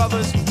Nubian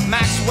brothers,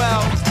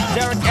 Maxwell,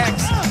 Derek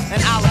X,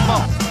 and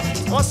Alamo.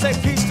 I wanna say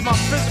peace to my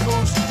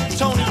physicals,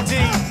 Tony D,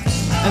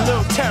 and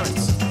Lil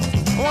Terrence.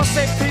 I wanna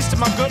say peace to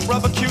my good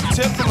brother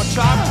Q-Tip from a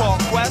tribe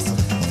called Quest,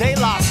 De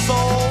La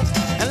Soul.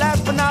 And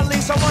last but not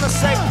least, I wanna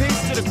say peace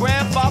to the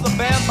grandfather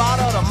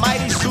Bambaataa of the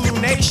mighty Zulu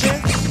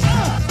Nation.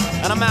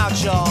 And I'm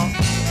out, y'all.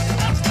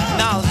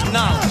 Knowledge,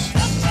 knowledge.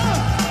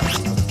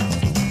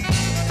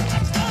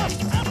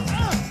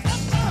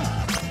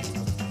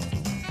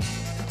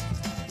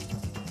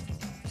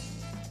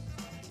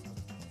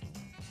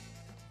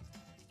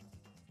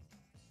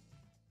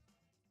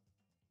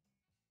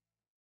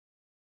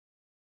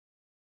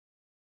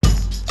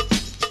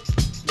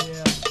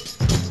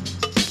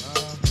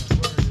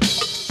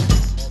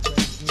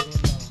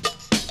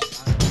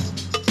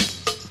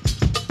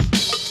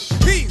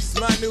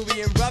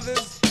 Nubian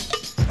brothers.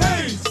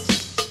 Peace.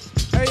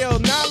 Hey yo,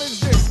 knowledge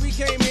this. We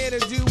came here to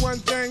do one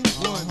thing.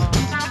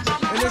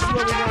 And this is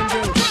what we're gonna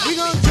do. We're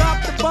gonna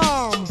drop the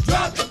bomb.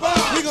 Drop the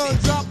bomb. We're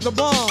gonna drop the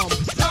bomb.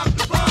 Drop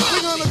the bomb.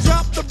 We're gonna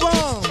drop the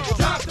bomb.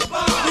 Drop the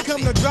bomb. We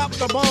come to drop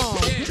the bomb.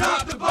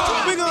 Drop the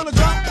bomb. We're gonna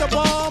drop the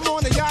bomb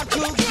on the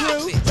Yaku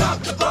crew.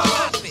 Drop the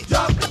bomb.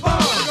 Drop the bomb.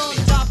 We're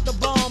gonna drop the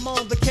bomb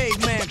on the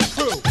caveman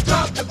crew.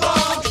 Drop the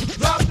bomb.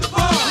 Drop the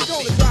bomb. We're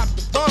gonna drop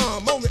the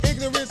bomb on the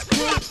ignorance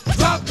crew.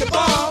 Drop the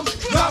bomb.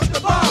 Drop the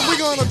bomb. We're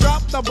gonna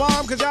drop the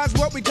bomb, cause that's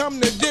what we come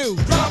to do.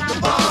 Drop the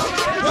bomb.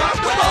 Drop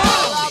the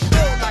bomb. I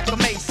build like a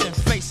mason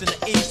facing the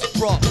east,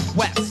 brought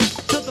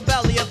west to the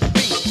belly of the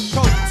beast.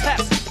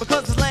 Protest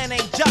because this land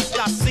ain't just.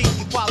 I see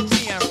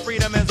equality and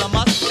freedom is a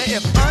must. And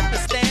if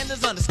understand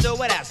is understood,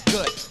 well that's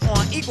good.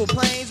 On equal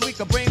planes we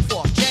can bring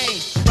forth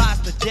change.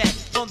 Rise the dead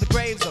from the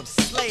graves of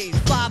slaves.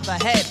 Fly the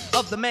head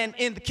of the men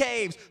in the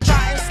caves.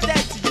 Try instead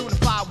to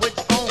unify with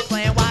your own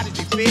clan. Why did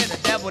you fear the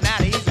devil now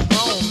that he's a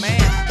grown man?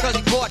 Cause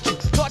he caught you,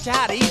 taught you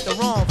how to eat the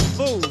wrong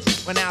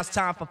foods. When now it's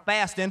time for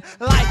fasting,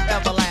 life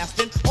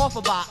everlasting,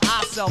 offered by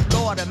ourself,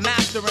 Lord and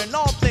Master, in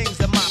all things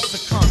in my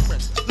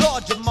circumference.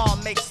 Lord Jamal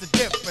makes a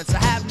difference. I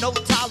have no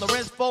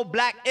tolerance for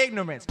black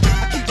ignorance.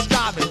 I keep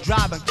striving,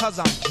 driving, cause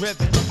I'm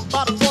driven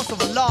by the force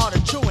of a law, the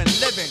true and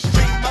living.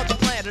 Cream of the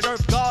planet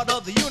Earth, God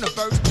of the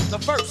universe, the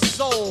first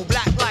soul,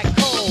 black like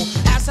coal.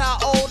 Ask how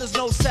old, there's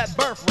no set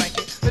birth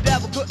record. The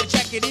devil couldn't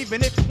check it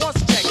even if he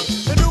wants to check it.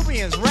 The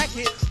Nubians wreck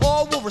it,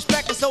 all will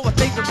respect it, so I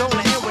think they're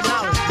gonna end with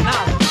knowledge.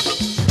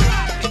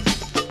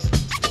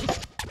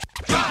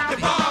 Drop the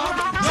bomb,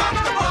 drop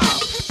the bomb.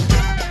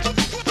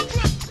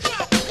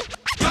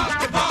 Drop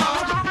the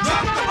bomb,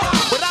 drop the bomb.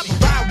 What I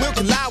provide will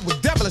collide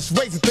with devilish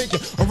ways of thinking.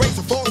 A race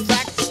of false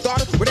facts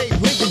started with Abe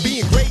Lincoln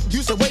being great.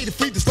 Use a way to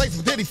free the slaves,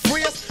 but did he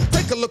free us?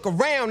 Take a look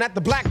around at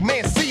the black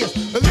man, see us.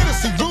 The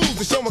literacy rules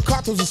to show my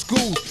cartoons in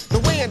schools. The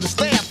way of the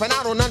staff, and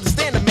I don't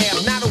understand the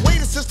math. Now the way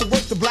the system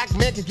works, the black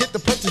man can get the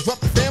purchase up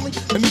the family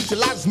and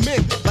neutralize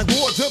men like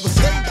wards of a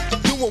state.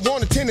 Doing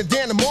 1 to 10 and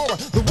Dan Amora.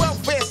 The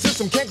welfare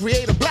system can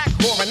create a black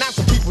horror. Now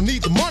some people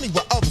need the money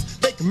while others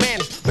they can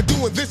manage. But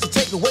doing this to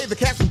take away the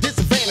cash from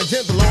disadvantage.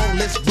 And the long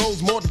list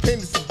grows, more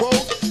dependency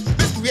grows.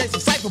 This creates a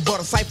cipher,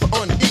 but a cipher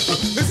unequal.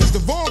 This is the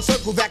wrong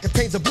circle that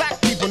contains the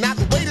black people. Not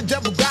the way the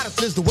devil got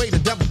us is the way the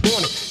devil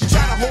born it. He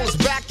tried to hold us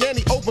back and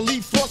he openly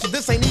forced it.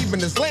 This ain't even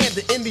his land.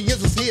 The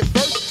Indians was here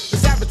first. The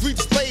savagery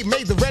displayed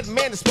made the red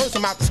man disperse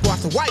him out the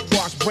squash. The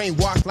whitewash,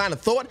 brainwash line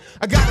of thought.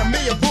 I got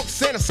 1,000,000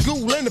 books and a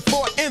school in the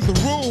fort in the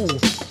rule.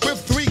 With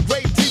 3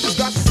 great teachers,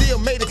 got seal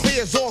made it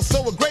clear it's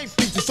also a great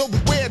feature. So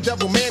beware,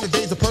 devil man, the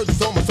days of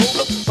purchase almost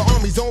over. The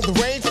army's on the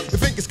range. You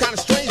think it's kind of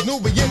strange?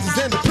 Nubians is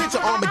in the picture.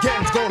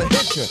 Armageddon's gonna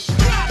hit you.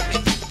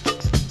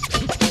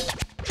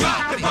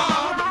 Drop the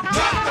bomb,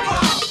 drop the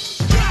bomb.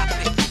 Drop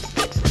it,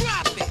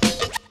 drop it.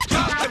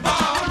 Drop the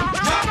bomb,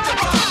 drop the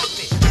bomb.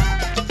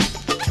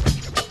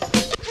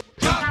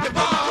 Drop the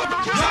bomb,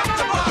 drop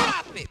the bomb.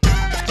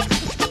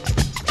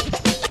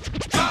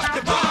 Drop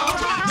the bomb,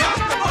 drop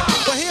the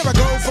bomb. But here I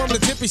go from the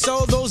tippy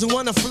soul. Those who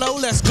wanna flow,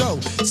 let's go.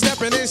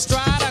 Stepping in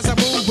stride as I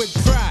move with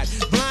pride.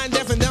 Blind,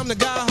 deaf, and dumb, the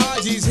God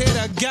Haji's here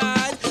to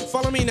guide.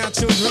 Follow me now,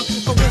 children.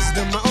 For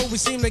wisdom, I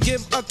always seem to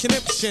give a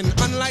conniption.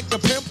 Unlike the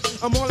pimp,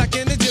 I'm more like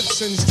an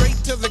Egyptian.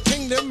 Straight to the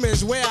kingdom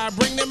is where I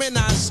bring them and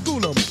I school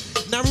them.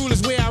 Now rule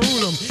is where I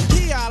rule them.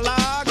 He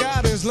Allah,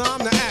 God Islam,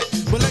 the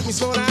act. But let me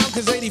slow down,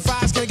 cause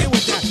 85's can't get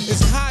with that.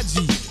 It's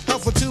Haji,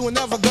 helpful to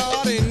another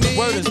God in need.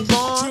 Word is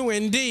born. True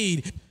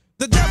indeed.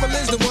 The devil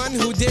is the one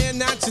who dare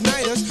not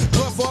unite us.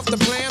 Puff off the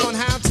plan on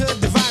how to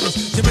divide us.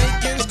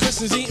 Jamaicans,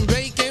 Christians eating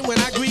bacon. When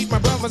I greet my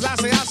brothers, I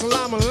say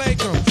assalamu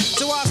alaikum.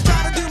 So I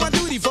try to do my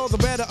duty for the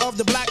better of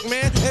the black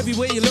man.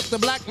 Everywhere you look, the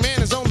black man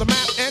is on the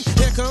map. And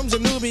here comes a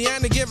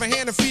Nubian to give a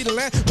hand to feed the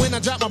land. When I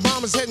drop my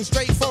bomb, it's heading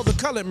straight for the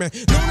colored man.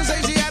 Known as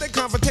Asiatic,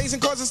 confrontation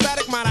causes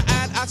static. Might I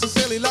add, I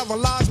sincerely love a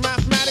large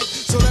mathematic.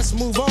 So let's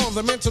move on.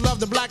 The mental of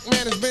the black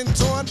man has been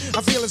torn.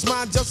 I feel it's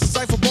mine, just a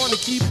cipher born to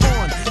keep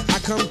on. I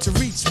come to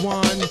reach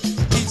one.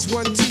 Each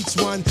one teach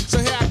one. So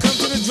here I come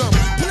to the drum.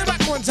 Pull it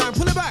back one time,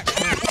 pull it back.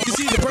 You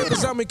see, the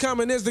purpose of me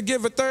coming is to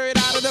give a third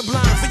out of the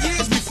blind. For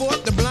years before,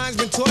 the blind's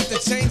been taught to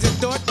change their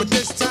thought, but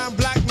this time,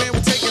 black man,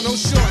 we're taking no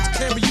shorts.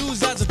 Can't be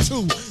used as a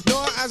tool,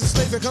 nor as a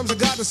slave. Here comes a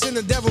God to send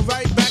the devil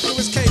right back to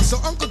his cage. So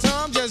Uncle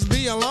Tom, just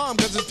be alarmed,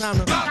 cause it's time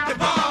to rock the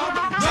bomb,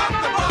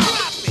 rock the bomb.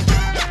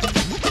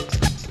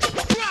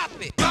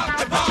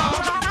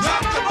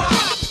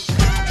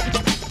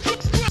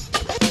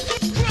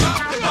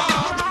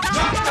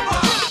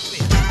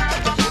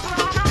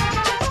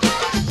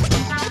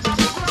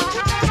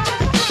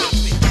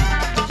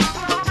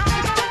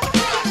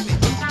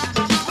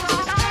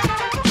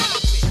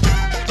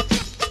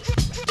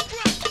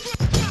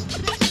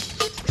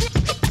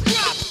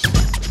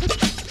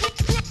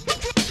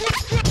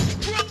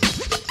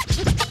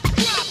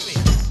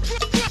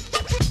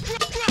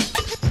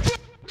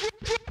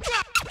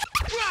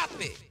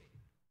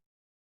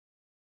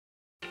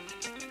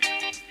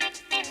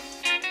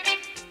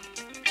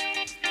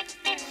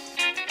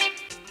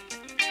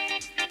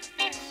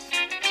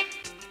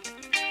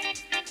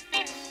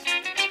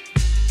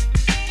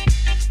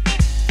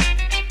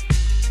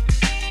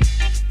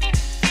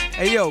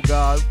 Hey yo,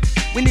 God,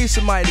 we need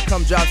somebody to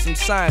come drop some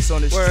science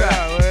on this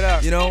track. Word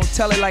up. You know,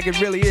 tell it like it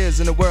really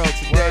is in the world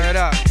today. Word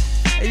up.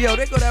 Hey yo,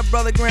 there go that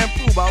brother Grand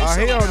Puba. Oh,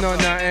 he don't know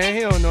nothing.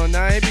 He don't know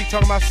nothing. He be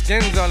talking about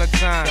skins all the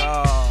time. You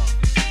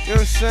know what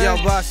I'm saying?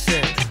 Yo, bust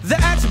it. The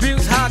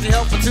attributes highly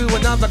helpful to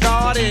another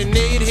God in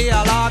need. Here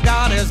I'll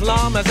God as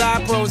long as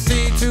I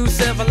proceed to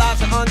civilize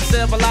the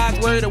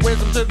uncivilized. Word of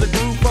wisdom to the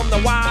group from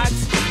the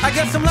wise. I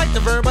guess I'm like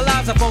the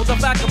verbalizer for the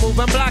fact of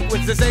moving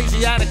blackwards. This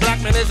Asiatic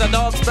black man is a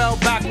dog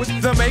spelled backwards.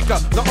 The maker,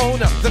 the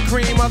owner, the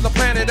cream of the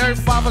planet Earth,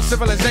 father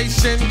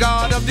civilization,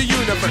 God of the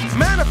universe.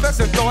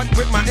 Manifesting thought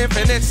with my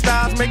infinite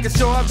styles, making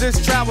sure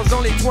this travel's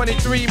only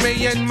 23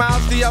 million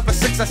miles. The other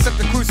 6 I set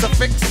the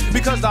crucifix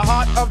because the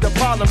heart of the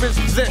problem is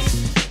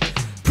this.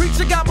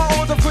 Preacher got my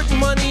order, putting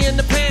money in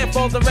the pan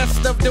for the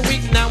rest of the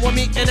week. Now I'm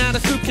eating out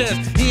of suitcase.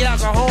 He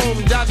has a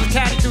home, dodges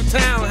caddy through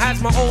town.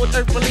 Has my old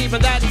earth believing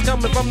that he's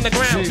coming from the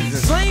ground.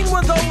 Jesus. Slain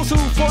were those who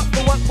fought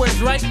for what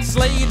was right.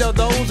 Slayed are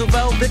those who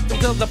fell victim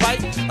to the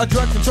bite. A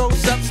drug-controlled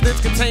substance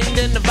contained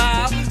in the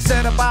vial.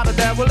 Set up by the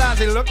devil as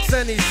he looks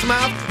and he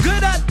smiles.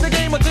 Good at the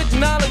game of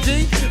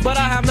technology, but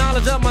I have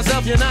knowledge of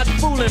myself, you're not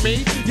fooling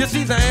me. You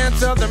see the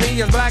answer to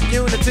me is black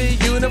unity,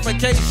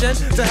 unification,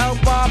 to help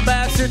our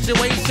bad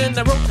situation.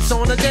 I wrote this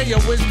on a day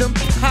of wisdom,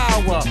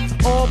 power,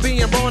 all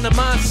being born in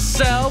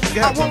myself.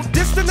 I want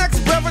this the next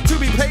brother to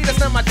be paid. That's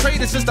not my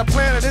trade, it's just a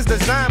planet is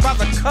designed by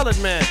the colored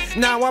man.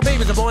 Now our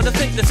babies are born to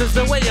think this is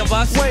the way of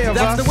us.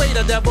 That's the way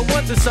the devil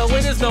wants it, so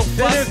it is no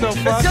fuss. It is no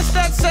fuss. It's just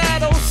that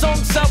sad old song,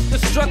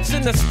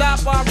 self-destruction, to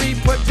stop our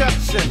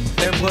reproduction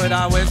and put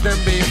our wisdom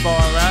before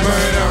us.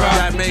 Murderer.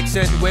 That makes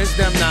it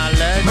wisdom,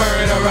 knowledge.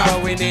 Murderer.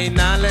 But we need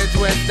knowledge,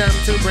 wisdom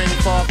to bring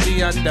forth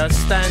the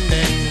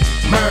understanding.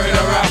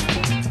 Murderer.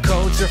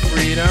 Culture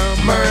freedom,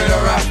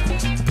 murderer.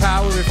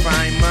 Power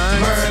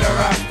refinement,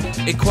 murderer.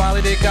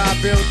 Equality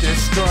God built,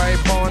 destroy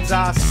bonds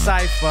our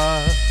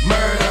cipher,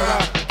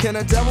 murderer. Can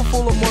a devil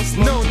fool a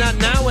Muslim? No, not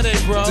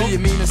nowadays, bro. Do you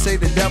mean to say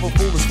the devil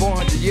fooled us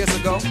 400 years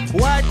ago?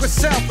 Why was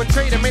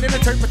self-betrayed and made an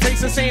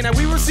interpretation saying that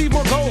we receive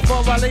more gold for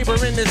our labor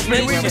in this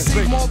nation? We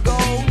receive more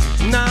gold?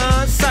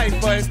 Nah,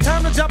 cipher. It's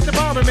time to drop the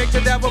bomb and make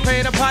the devil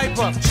pay the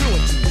piper. True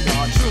indeed,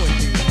 God, true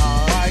indeed.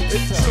 Alright,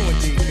 true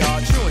indeed,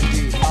 God, true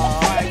indeed.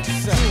 Alright,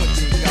 true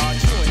indeed, God,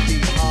 true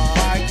indeed.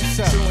 Alright,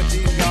 true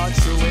indeed, God,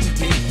 true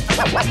indeed.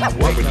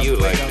 What would you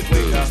like to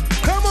do?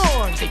 Come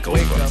on! Take over.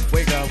 Wake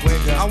up,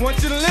 wake up. I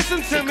want you to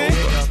listen to me.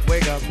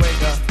 Wake up,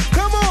 wake up.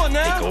 Come on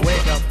now!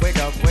 Wake up, wake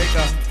up, wake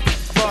up.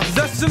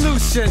 The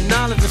solution,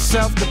 knowledge of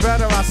self to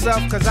better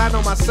ourselves, cause I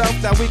know myself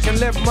that we can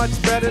live much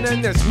better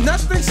than this.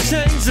 Nothing's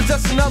changed, it's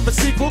just another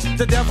sequel.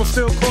 The devil's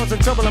still causing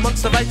trouble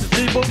amongst the righteous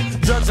people.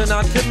 Drugs in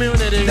our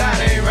community, that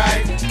ain't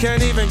right.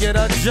 Can't even get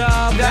a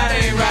job, that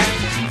ain't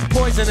right.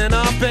 Poisoning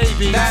our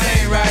babies, that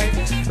ain't right.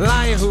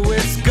 Lying who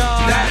is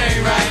God, that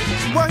ain't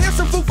right. Well, here's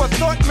some food for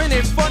thought.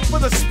 Many fought for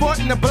the sport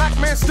and the black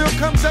man still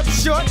comes up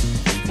short.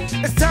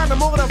 It's time to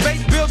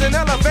motivate, build and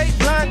elevate.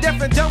 Blind, deaf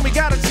and dumb, we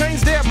gotta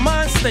change their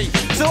mind state.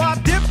 So I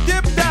dip,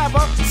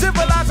 diver,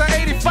 civilizer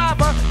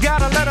 85er.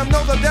 Gotta let them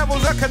know the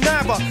devil's a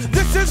conniver.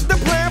 This is the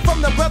plan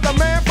from the brother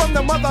man from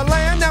the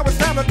motherland. Now it's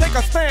time to take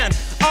a stand.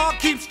 I'll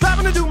keep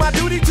striving to do my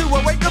duty to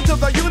awaken to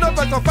the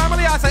universal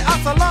family. I say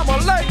assalamu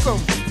alaikum.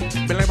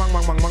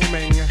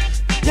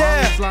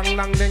 Yeah.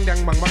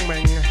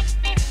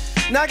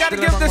 Now I gotta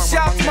give the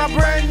shout to my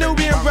brand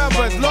Nubian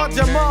brothers. Lord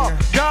Jamal,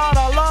 God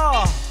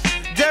Allah.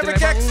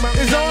 Derek X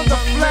is on the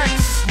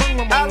flex.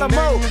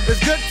 Alamo is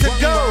good to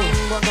go.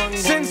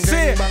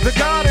 Sincere, the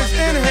God is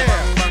in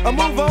here. A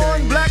move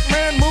on, black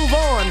man, move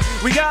on.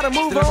 We gotta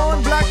move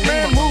on, black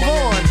man, move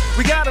on.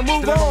 We gotta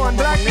move on,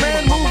 black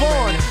man, move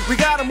on. We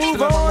gotta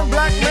move on,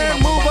 black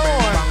man, move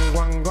on.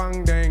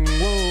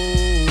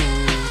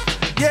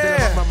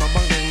 Yeah.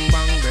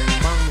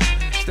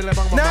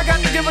 Now I got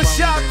to give a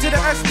shout to the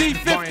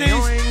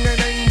SD50s.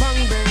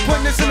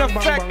 Putting this in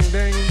effect.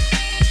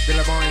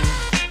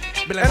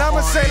 And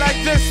I'ma say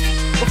like this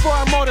before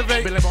I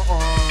motivate.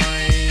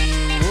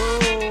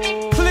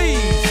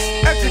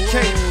 Please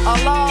educate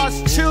our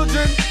lost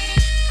children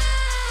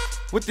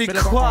with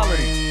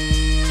equality.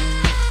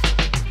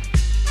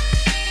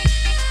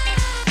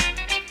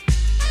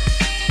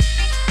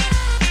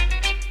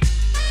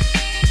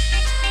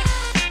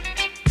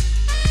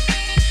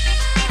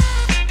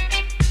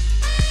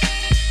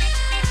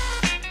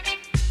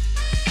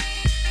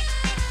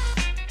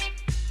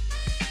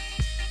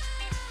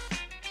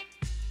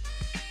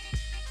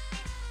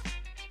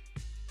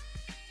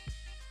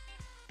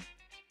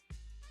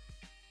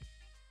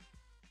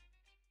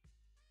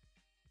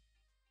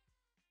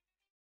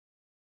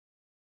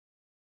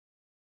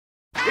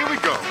 Here we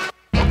go.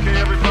 Okay,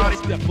 everybody,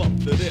 step up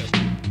to this.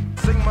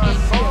 Sing my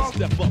song.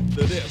 Step up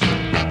to this.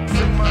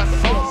 Sing my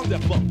song.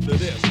 Step up to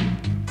this.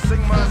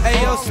 Sing my song.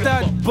 Ayo,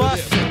 stud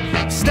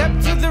bustin'. Step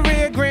to the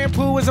rear, Grand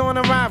Pooh is on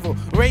arrival.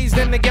 Raised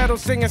in the ghetto,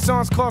 singing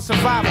songs called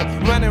survival.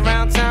 Running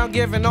around town,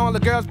 giving all the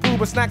girls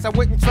Puba snacks. I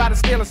wouldn't try to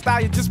steal a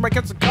style, you just might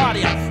get some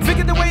cardiac.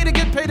 Figured the way to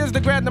get paid is to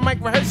grab the mic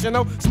rehearse, you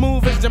know.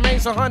 Smooth as Jermaine,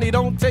 so honey,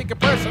 don't take it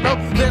personal.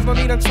 There's no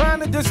need in trying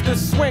to diss the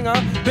swinger.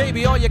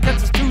 Baby, all you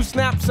catch is 2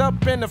 snaps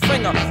up in the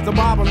finger. The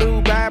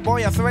Bobolts, bad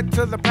boy, a threat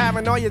to the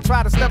paranoia.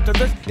 Try to step to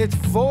this, it's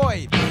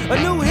void. A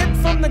new hit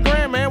from the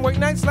Grand Man, work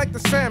nights like the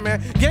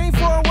Sandman. Game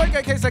for a work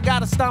in case I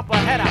gotta stomp a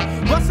head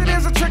out. Busted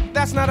is a trick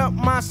that's not up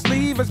my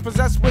sleeve. It's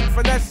possessed with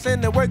finesse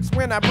and it works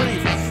when I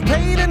breathe.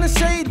 Paid in the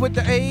shade with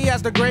the A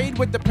as the grade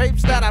with the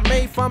papes that I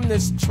made from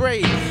this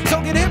trade.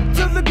 So get hip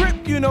to the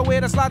grip, you know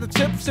where to slide the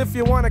chips if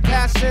you wanna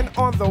cash in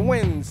on the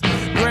wins.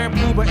 Grand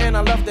Puba and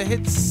I love to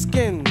hit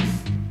skins.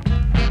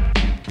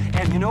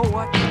 And you know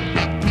what?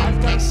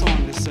 I've got a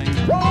song to sing.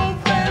 Oh,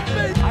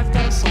 baby. I've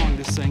got a song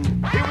to sing.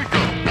 Here we go.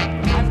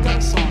 I've got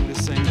a song to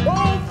sing.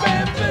 Oh,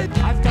 baby.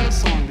 I've got a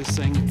song to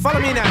sing. Follow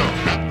me now.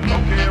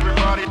 Okay,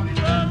 everybody.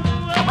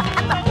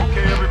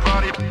 Okay,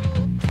 everybody.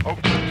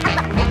 Okay,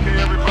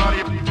 everybody.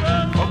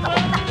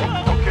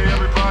 Okay,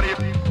 everybody.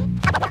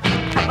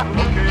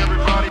 Okay,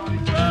 everybody.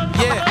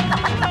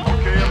 Yeah.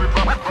 Okay,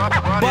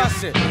 everybody.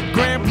 Bust it.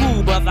 Grand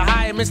Puba, the high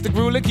Mr.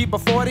 Gruler, keep a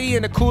 40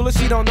 in the cooler.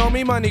 She don't know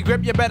me, money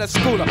grip, you better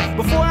school her.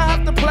 Before I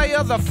have to play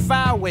her the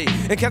foul way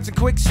and catch a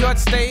quick short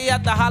stay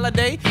at the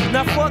holiday.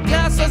 Now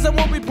forecast says I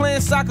won't be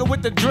playing soccer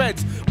with the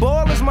dreads.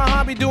 Ball is my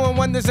hobby, doing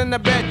wonders in the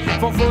bed.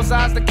 From full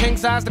size to king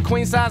size to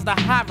queen size to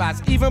high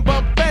rise. Even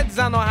bump beds,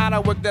 I know how to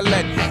work the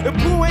lead. If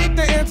Pooh ain't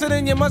the answer,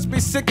 then you must be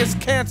sick as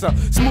cancer.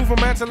 Smooth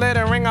romancer, let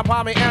her ring, I'll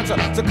probably answer.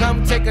 So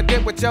come take a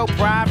dip with your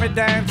private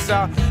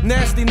dancer.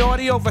 Nasty,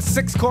 naughty, over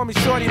 6, call me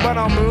shorty, but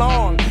I'm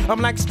long. I'm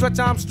like Stretch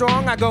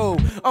Armstrong, I go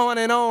on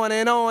and on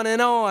and on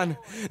and on.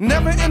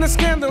 Never in a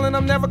scandal and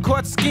I'm never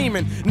caught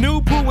scheming.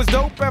 Knew Pooh was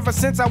dope ever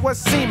since I was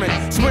semen.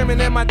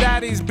 Swimming in my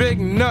daddy's big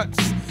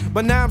nuts.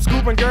 But now I'm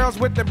scooping girls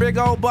with the big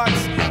old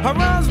butts. Her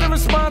rhymes the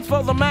response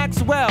for the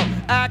Maxwell.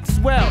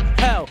 Axwell,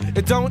 hell,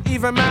 it don't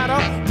even matter.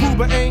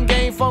 Puba ain't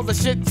game for the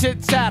shit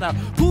chatter.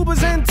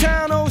 Puba's in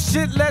town, oh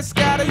shit, let's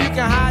scatter. You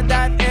can hide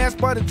that ass,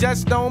 but it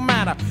just don't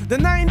matter. The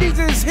 90s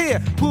is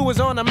here, Pooh is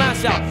on the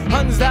mash out.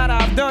 Huns that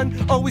I've done,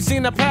 always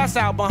seen her pass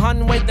out. But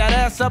hun, wake that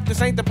ass up,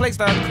 this ain't the place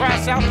to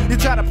crash out. You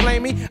try to play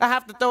me, I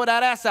have to throw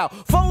that ass out.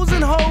 Foes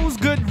and hoes,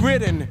 good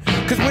ridden.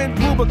 Cause when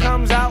Puba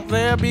comes out,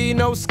 there'll be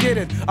no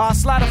skidding. I'll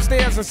slide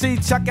upstairs and see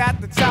Chuck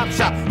at the top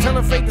shop. Tell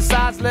him fake the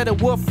sides, let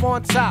it woof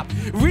on top.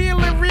 Real,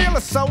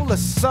 a soul to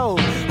soul.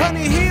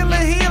 Honey,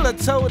 healer,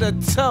 toe to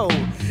toe.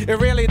 It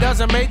really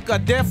doesn't make a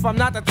diff. I'm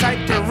not the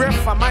type to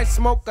riff. I might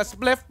smoke a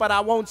spliff, but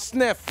I won't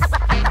sniff.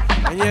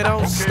 And you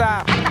don't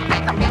stop.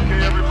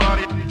 Okay,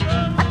 everybody.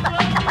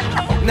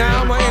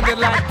 Now I'ma end it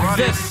like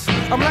this.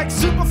 I'm like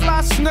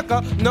Superfly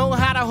Snooker, know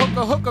how to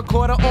hook a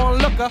quarter on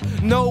looker.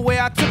 Know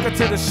where I took her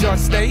to the short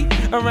stay,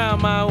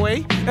 around my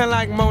way. And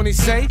like Moni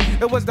say,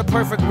 it was the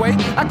perfect way.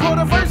 I caught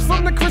a verse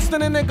from the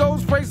Christian and it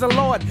goes, praise the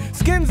Lord.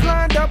 Skins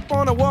lined up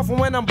on the wall from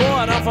when I'm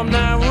bored. I'm from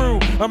Nauru,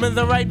 I'm in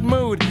the right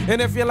mood.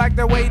 And if you like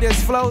the way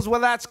this flows,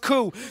 well that's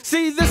cool.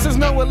 See, this is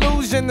no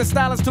illusion, the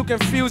style is too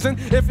confusing.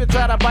 If you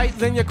try to bite,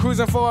 then you're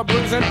cruising for a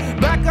bruising.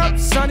 Back up,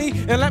 sonny,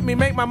 and let me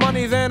make my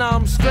money, then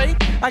I'm straight.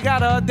 I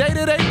got a day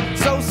today,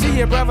 so see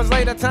you brothers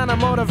later, time to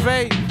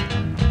motivate.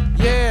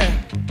 Yeah,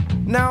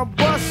 now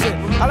bust it.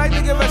 I like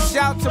to give a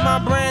shout to my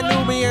brand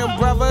Nubian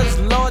brothers.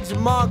 Lord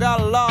Jamal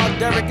got a law,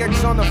 Derek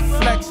X on the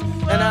flex,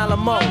 and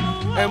Alamo.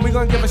 And we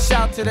gonna give a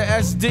shout to the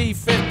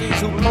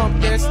SD50s who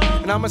pumped this.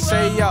 And I'ma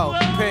say, yo,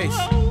 peace.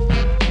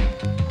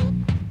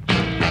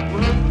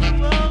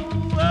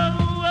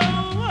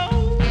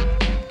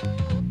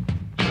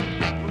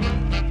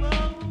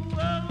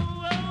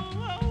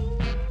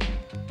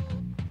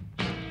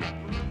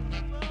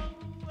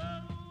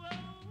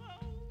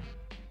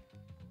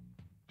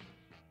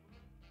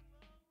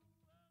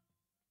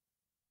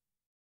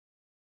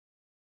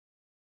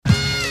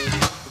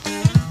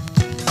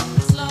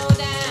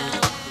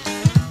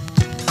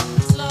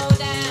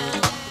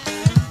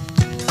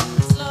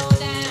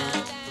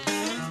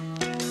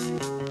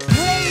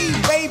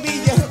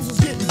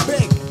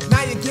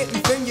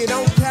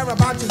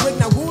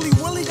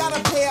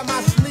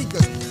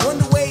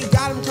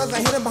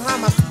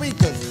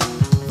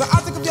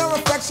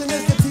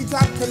 selection is the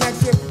T-top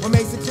connection. What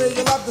makes it clear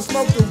you love to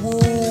smoke the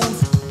wolves.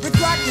 The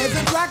crackheads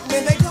and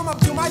crackmen, they come up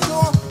to my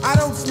door. I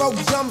don't smoke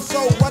jump, so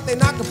what they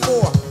knocking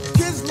for?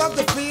 Kids love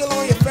to feel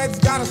on your feds,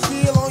 got a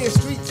seal on your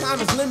street time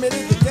is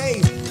limited to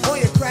days. On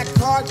your crack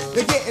card,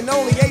 they're getting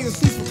only A's and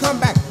C's for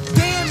comeback.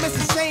 Damn,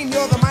 Mrs. Sane,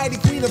 you're the mighty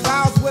queen of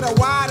vows with a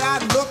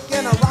wide-eyed look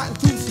and a rotten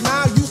tooth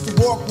smile. Used to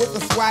walk with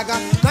a swagger,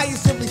 now you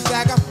simply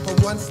stagger from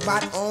one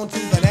spot on to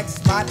the next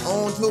spot,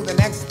 on to the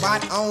next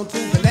spot, on to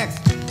the next.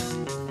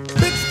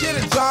 Bitch,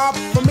 get a job,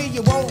 for me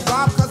you won't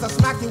rob, cause I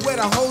smack you with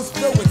a hose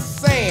filled with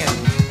sand.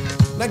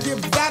 Now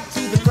give that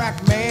to the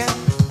crack man.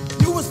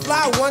 You was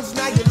fly once,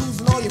 now you're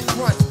losing all your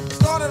fronts.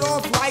 Started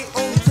off light,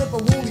 only tip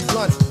of woolly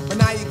blunts, but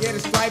now you get a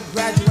stripe,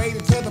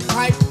 graduated to the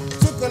pipe.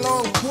 Took a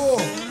long pull,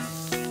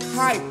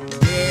 hype,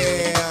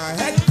 yeah.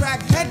 Head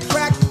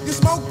crack, you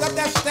smoked up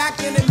that stack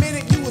in a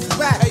minute you was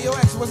back. Hey, yo,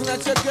 X, wasn't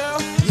that your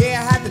girl?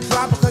 Yeah, I had to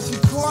drop her cause she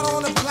caught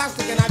on the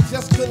plastic and I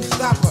just couldn't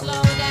stop her.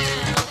 Slow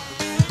down,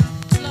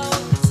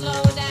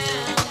 slow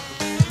down,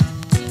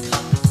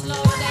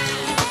 slow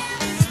down,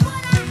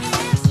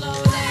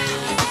 slow down.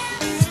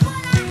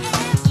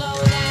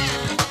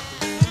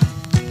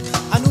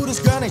 I knew this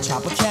girl named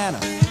Tropicana.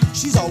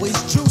 She's always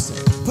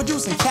juicing,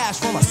 producing cash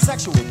from a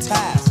sexual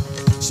task.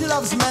 She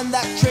loves men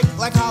that trick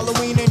like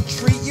Halloween and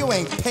treat. You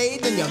ain't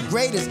paid, then your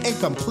grade is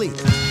incomplete.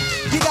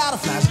 You gotta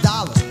flash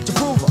dollars to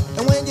prove her,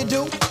 and when you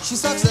do, she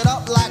sucks it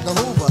up like a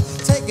Hoover,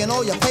 taking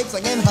all your papes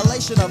like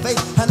inhalation of vape.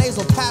 Her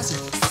nasal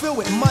passage is filled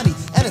with money,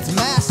 and it's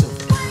massive.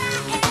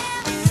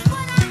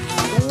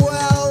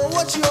 Well,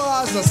 what you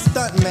are is a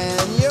stunt man.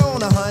 You're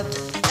on a hunt,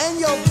 and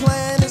your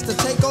plan is to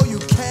take all you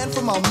can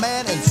from a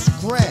man and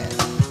scram.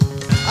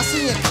 I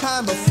seen your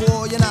kind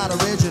before, you're not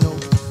original.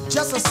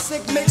 Just a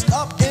sick, mixed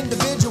up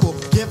individual,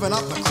 giving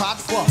up the crotch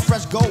for a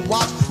fresh gold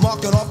watch,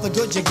 marking off the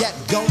good you get,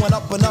 going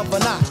up another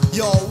notch.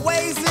 Your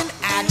ways and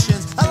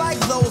actions are like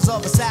those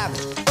of a savage.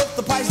 If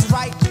the price is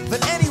right,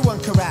 then anyone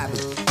can rap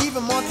it.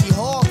 Even Monty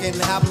Hall can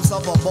have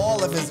himself a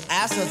ball if his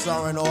assets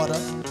are in order.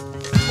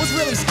 What's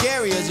really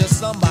scary is just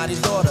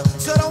somebody's daughter.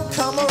 So don't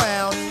come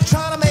around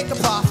trying to make a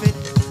profit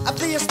at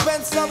the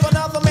expense of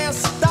another man.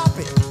 Stop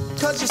it,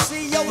 cause you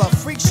see you're the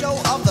freak show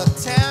of the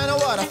town. And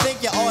what I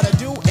think you ought to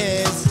do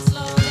is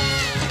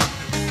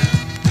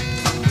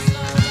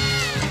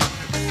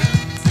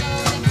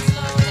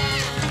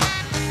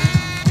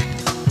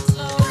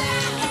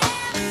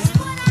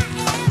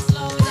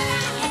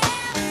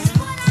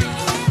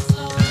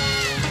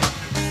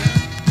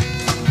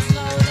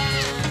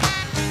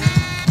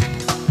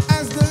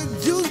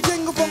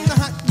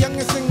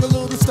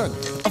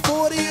A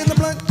 40 in the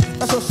blunt,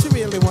 that's what she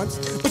really wants.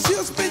 But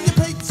she'll spin your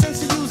papes and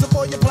she'll use up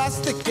all your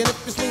plastic. And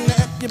if you swing the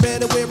F, you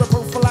better wear a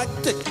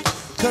prophylactic.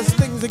 Cause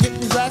things are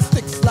getting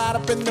drastic. Slide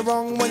up in the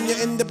wrong one, you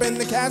end up in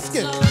the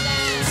casket.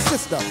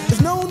 Sister, there's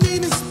no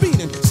need in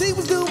speeding. She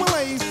was doing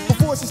ways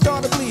before she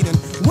started bleeding.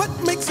 What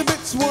makes a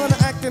bitch wanna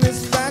act in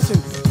this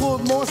fashion?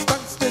 Pulled more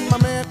stunts than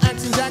my man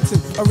Action Jackson.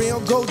 A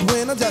real gold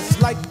winner, just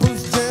like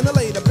Bruce Jenner.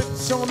 Laid a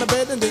bitch on the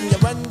bed and then you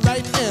run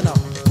right in her.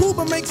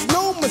 Puba makes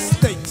no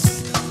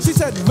mistakes. She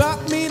said, rock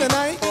me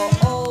tonight.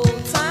 For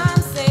old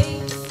time's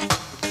sake.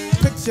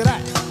 Picture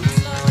that.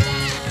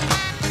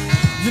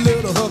 You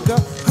little hooker.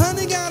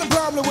 Honey got a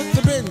problem with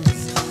the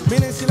bends.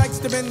 Meaning she likes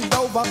to bend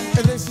over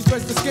and then she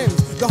spreads the skins.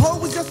 The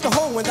hoe is just a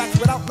hoe and that's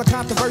without the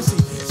controversy.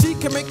 She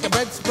can make a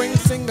bed spring,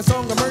 sing a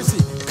song of mercy.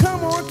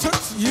 Come on,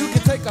 touch, you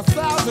can take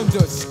 1,000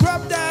 just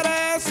scrub that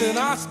ass and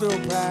I still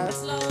pass.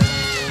 Slow down.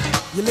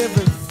 You're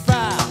living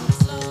foul.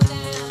 Slow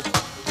down.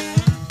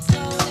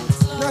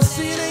 Now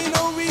see, it ain't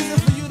no reason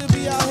for you to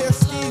be out here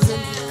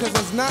skeezing, cause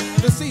it's not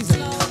the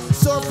season.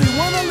 So if you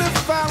wanna live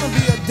foul and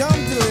be a dumb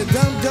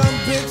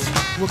bitch,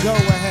 well go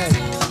ahead.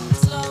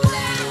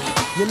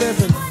 You're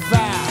living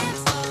foul.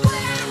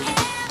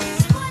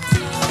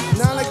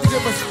 Now I'd like to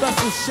give a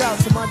special shout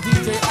to my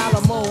DJ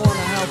Alamo on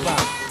the help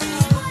out.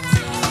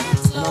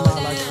 And I'm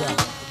out like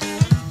that.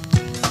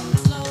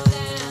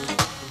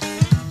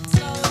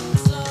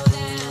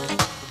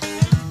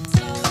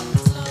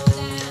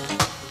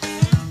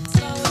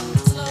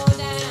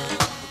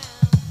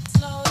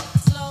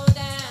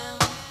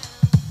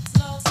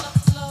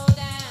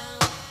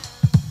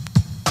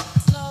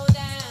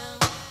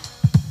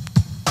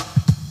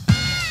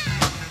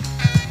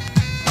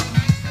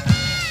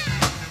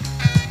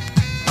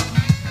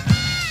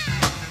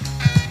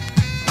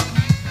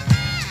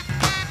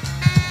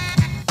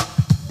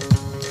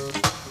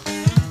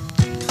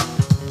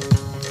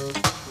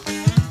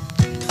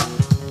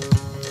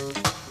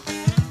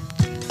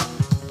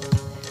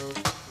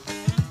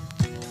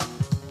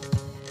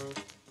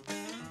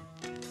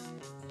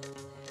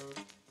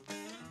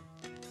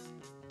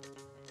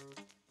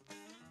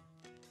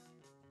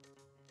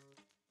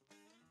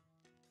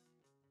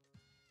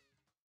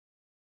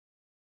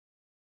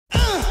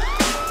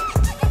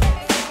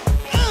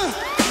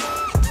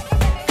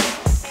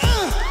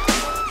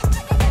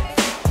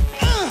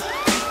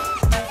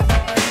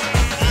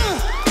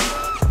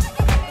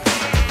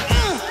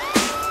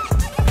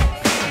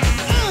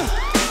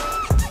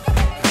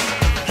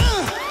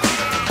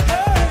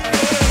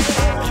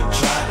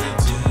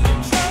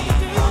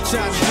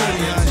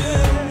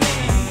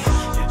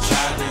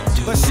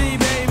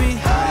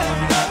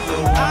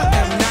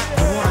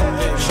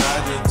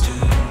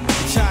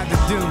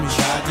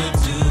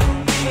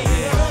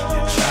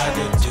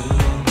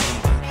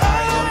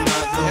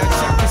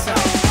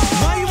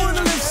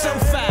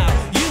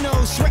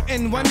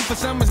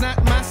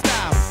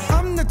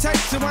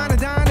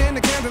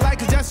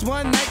 just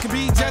one night could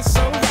be just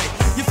so right.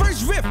 Your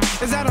first riff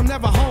is that I'm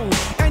never home,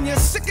 and you're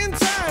sick and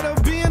tired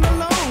of being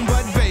alone.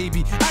 But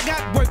baby, I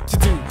got work to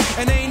do,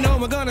 and ain't no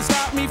one gonna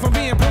stop me from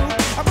being blue.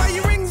 I buy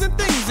you rings and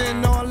things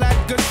and all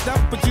that good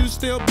stuff, but you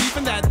still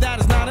beefing that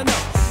is not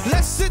enough.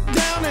 Let's sit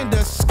down and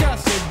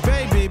discuss it,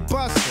 baby,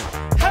 bust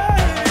it.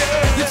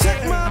 Hey, you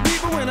check my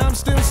people when I'm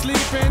still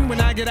sleeping. When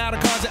I get out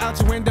of cars, you're out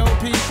your window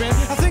peeping.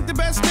 I think the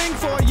best thing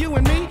for you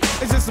and me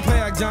is just to play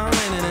like John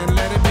Lennon and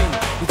let it be.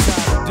 You try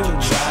to do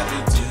me. Try to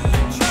do me.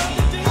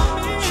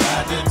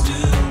 Try to do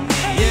me.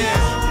 Yeah.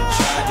 You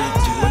try to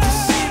do me. But you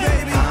see,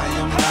 baby, I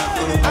am not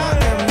the one. I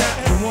am not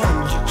the one.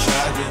 You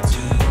try to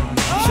do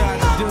me. Try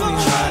to do me.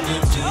 Try to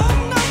do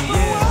me.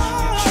 Yeah.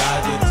 You try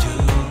to do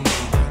me.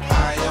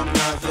 I am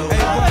not the one.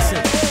 Hey, what's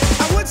it?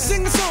 I would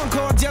sing a song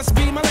called Just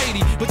Be My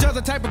Lady, but you're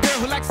the type of girl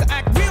who likes to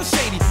act real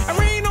shady. I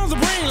rain on the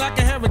brain like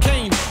a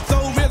hurricane.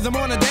 Throw rhythm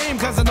on a dame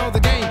cause I know the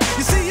game.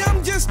 You see,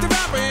 I'm just a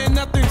rapper and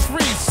nothing's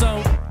free,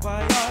 so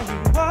why are you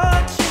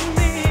watching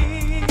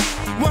me?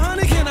 Well,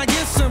 honey, can I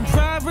get some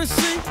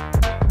privacy?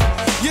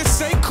 You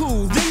say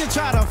cool, then you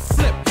try to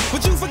flip,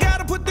 but you forgot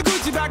to put the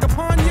Gucci bag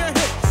upon your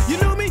hip. You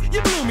knew me,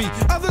 you blew me,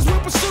 others will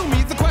pursue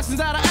me. The questions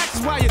that I ask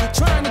is why you're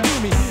trying to do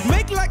me.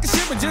 Make like a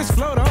ship and just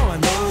float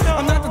on.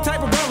 I'm not the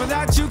type of brother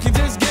that you can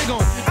just gig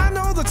on. I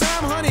know the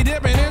time honey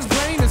dipping is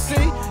plain to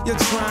see. You're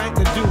trying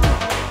to do me.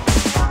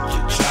 You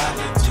try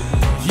to do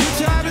me. You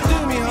try to do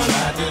me, honey.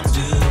 Try to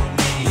do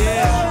me.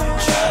 Yeah.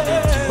 Try to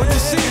do me. But you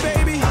see,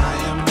 baby, I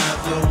am not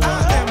the one. I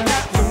am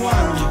not the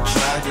one. You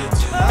try to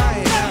do me. I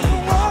am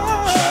not the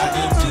one. Try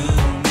to do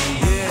me.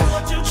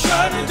 Yeah. You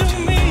try to do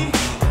me.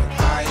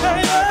 I am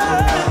not the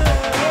one.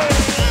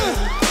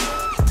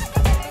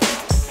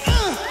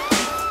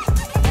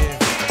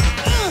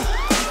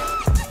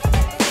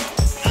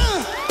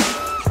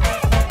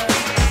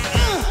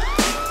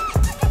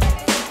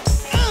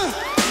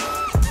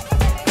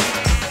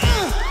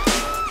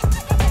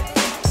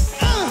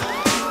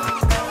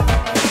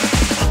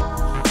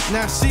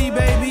 Now see,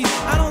 baby,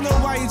 I don't know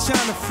why you're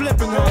trying to flip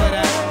and all of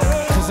that,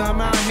 cause I'm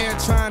out here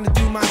trying to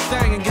do my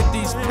thing and get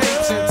these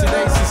papes in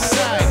today's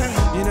society.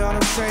 You know what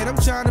I'm saying? I'm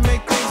trying to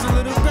make things a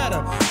little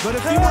better. But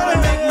if you want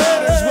to make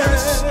matters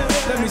worse,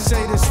 let me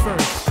say this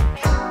first.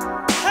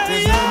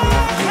 There's no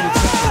need for you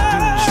to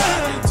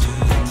try to do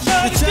me.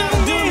 You're trying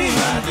to do me,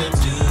 man.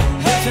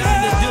 You're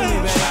trying to do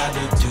me,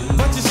 man.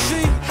 But you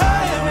see,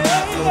 I am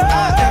not the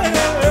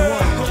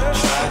one.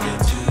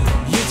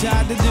 You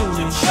tried to do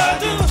me.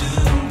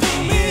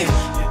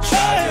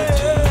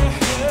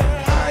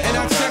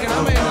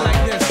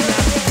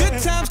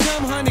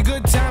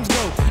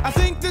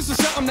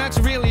 That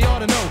you really ought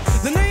to know.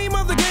 The name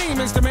of the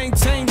game is to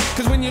maintain,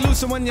 cause when you lose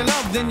someone you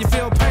love, then you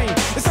feel pain.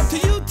 It's up to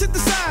you to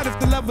decide if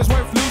the love was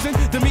worth losing.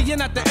 To me, you're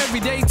not the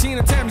everyday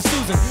Tina, Tammy,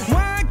 Susan.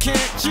 Why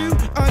can't you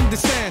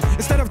understand?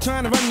 Instead of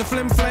trying to run the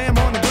flim flam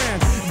on the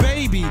grand,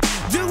 baby,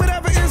 do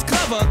whatever is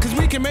clever, cause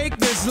we can make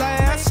this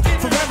last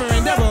forever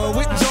and ever.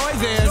 With joy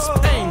there's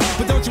pain,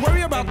 but don't you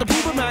worry about the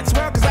Puba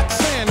Maxwell, cause that's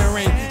saying there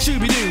ain't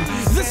shooby-doo.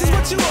 This is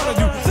what you ought to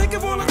do. Think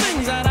of all the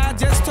things that I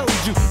just told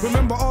you.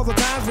 Remember all the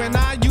times when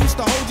I used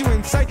to hold you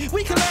and say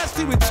we can last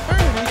through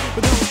eternity,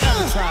 but don't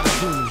ever try to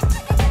do me.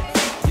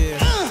 Yeah.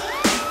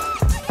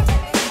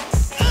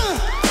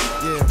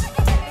 Yeah.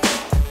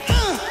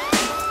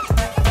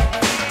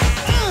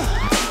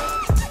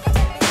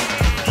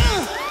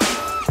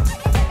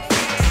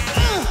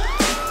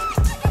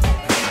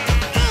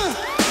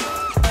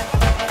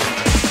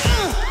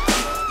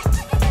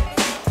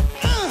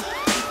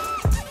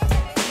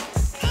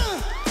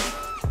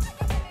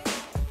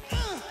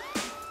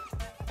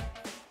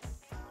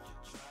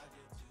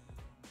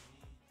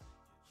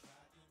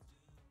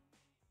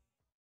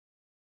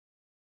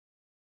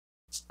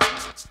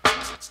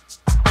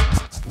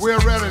 We're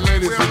ready,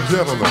 ladies and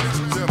gentlemen.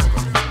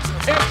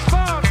 It's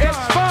fun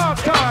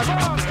time.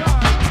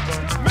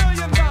 $1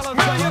 million.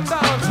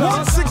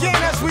 Once again,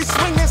 as we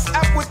swing this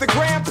up with the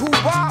Grand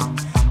Puba,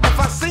 if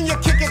I seen you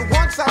kick it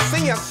once, I'll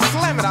see you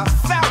slam it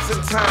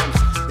 1,000 times.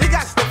 You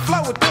got to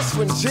flow with this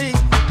one, G.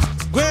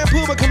 Grand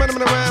Puba coming in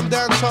the rhyme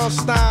dancehall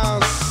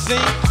style. See?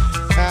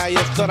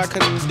 You thought I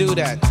couldn't do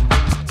that.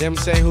 Them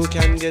say who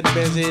can get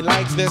busy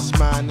like this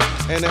man,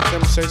 and if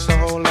them search the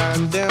whole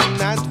land, them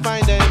not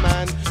find a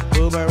man.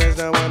 Puba is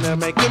the one that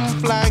make them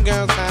fly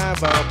girls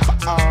have a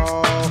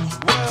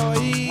well,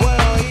 see,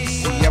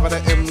 ever the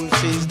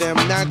MCs them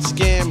not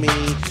scare me.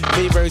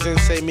 Me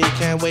versions say me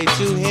can't wait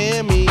to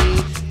hear me.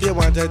 You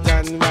want it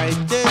done right,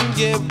 then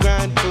give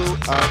Grand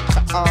Puba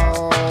a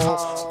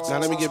call. Now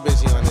let me get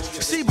busy on this.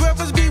 See,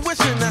 brothers be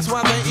wishing, that's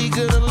why they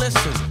eager to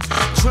listen.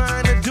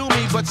 Trying to do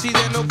me, but see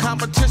there's no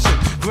competition.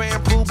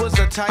 Grand Puba's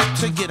the type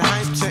to get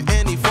hyped to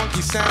any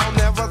funky sound.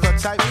 Never the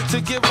type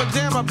to give a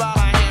damn about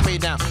a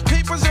hand-me-down.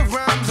 Papers and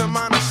rhymes are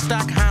mine a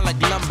stack high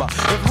like lumber.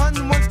 If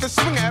Hun wants to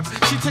swing F,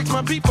 she takes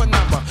my beeper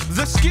number.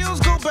 The skills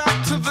go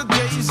back to the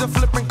days of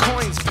flipping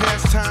coins.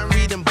 Past time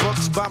reading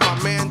books by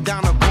my man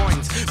down the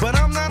Boynes. But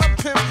I'm not a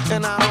pimp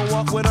and I don't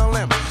walk with a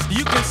limp.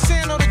 You can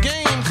stand on the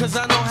game, cause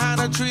I know how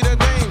to treat a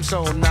dame.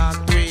 So knock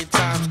 3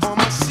 times on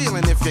my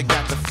ceiling if you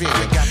got the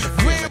feeling.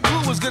 Grand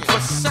search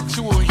for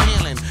sexual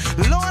healing.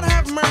 Lord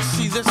have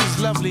mercy, this is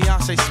lovely, I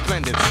say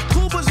splendid.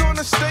 Puba's on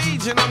the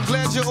stage and I'm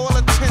glad you all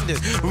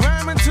attended.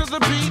 Rhyming to the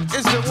beat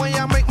is the way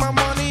I make my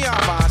money. I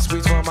buy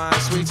sweets for my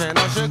sweets and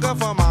no sugar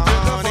for my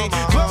honey.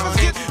 Brothers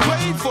get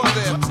paid for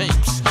their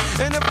papes,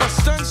 and if my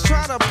stunts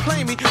try to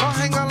play me, I'll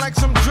hang on like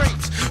some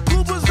drapes.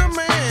 Puba's the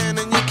man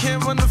and you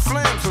can't run the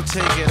flame, so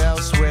take it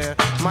elsewhere,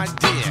 my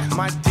dear,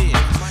 my dear.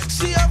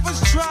 See,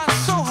 others try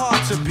so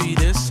hard to be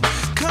this.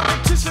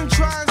 Competition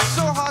tries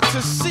so hard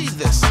to see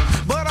this,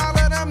 but I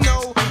let them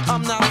know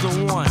I'm not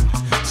the one.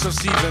 So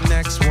see the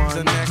next one,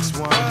 the next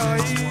one.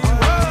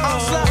 I'll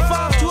slap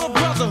 5 to a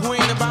brother who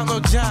ain't about no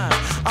job.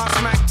 I'll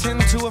smack 10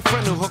 to a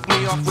friend who hooked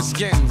me off with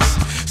skins.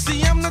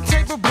 See, I'm the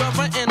type of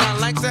brother and I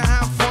like to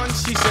have fun.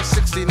 She said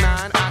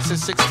 69, I said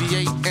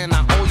 68, and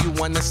I owe you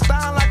one. The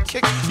style I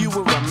kick, you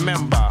will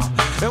remember.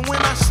 And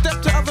when I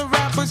step to other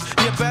rappers,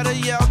 you better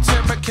yell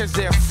timber, cause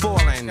they're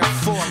falling, they're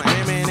falling.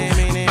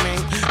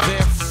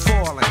 They're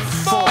falling,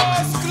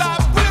 falling. Clap,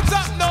 pull it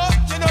up now,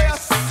 you know you're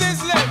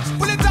sizzling.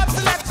 Pull it up,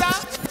 selector.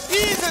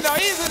 Easy now,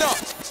 easy now.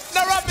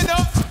 Now rap it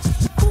up.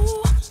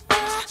 Ooh,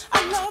 I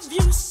love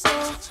you so.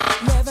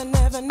 Never,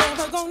 never,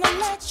 never gonna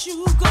let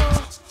you go.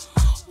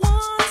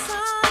 Once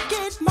I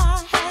get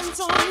my hands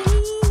on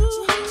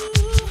you.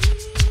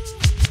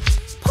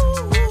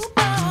 Ooh, I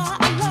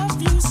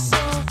love you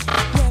so.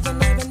 Never,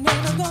 never,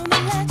 never gonna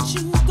let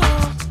you go.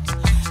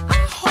 I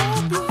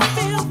hope you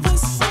feel the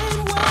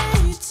same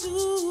way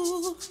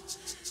too.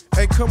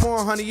 Hey, come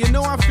on, honey, you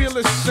know I feel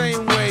the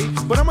same way,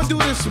 but I'ma do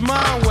this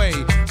my way,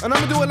 and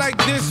I'ma do it like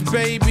this,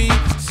 baby.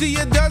 See,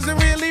 it doesn't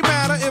really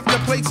matter if the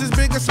place is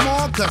big or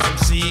small, cause I'm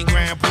C,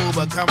 Grand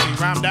Puba, comfy,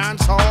 rhyme down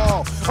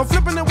tall. I'm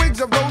flipping the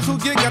wigs of those who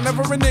gig, I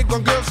never renege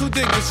on girls who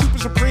dig, the super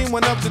supreme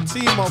one of the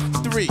team of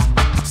 3.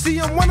 See,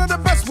 I'm one of the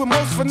best with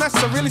most finesse,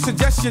 I really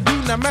suggest you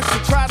do not mess to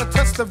try to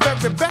test the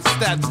very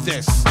best at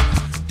this.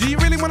 Do you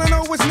really wanna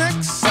know what's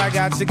next? I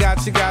got you.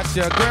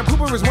 Grand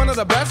Puba is one of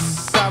the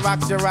best. I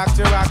rock you.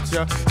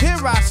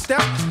 Here I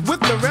step with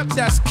the rep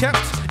that's kept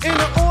in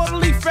an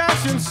orderly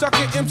fashion.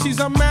 Sucker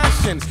MCs I'm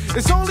mashing.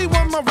 It's only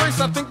one more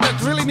verse I think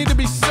that really need to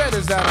be said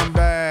is that I'm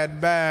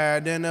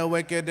bad, and a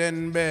wicked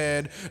in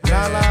bed.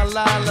 La la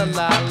la la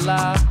la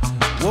la.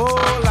 Whoa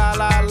la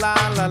la la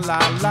la la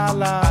la la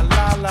la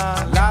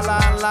la la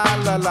la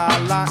la la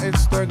la.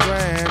 It's the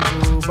Grand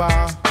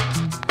Puba.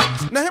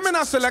 Now hear me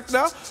now,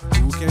 selector.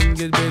 Who can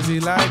get busy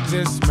like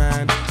this,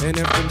 man? And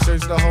if them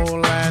search the whole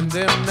land,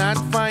 them not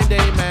find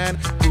a man.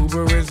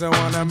 Puba is the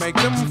one to make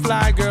them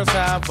fly girls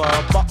have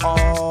a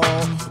ball.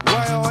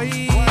 Why,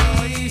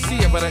 see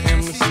it, but the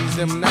MCs,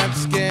 them not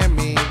scare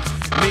me.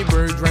 Me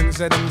bird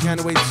runs at them,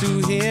 can't wait to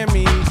hear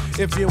me.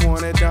 If you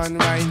want it done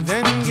right,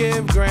 then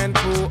give Grand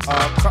Poo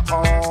a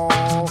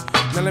call.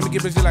 Now let me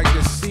get busy like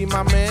this. See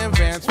my man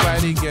Vance,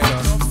 right, he get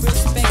up.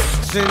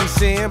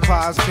 Sincere and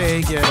Paz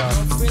K, get up.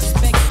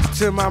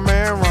 To my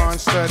man Ron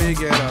Study,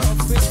 get up.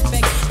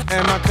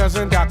 And my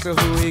cousin Dr.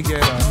 Who, he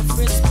get up.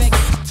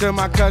 To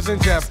my cousin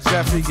Jeff,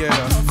 he get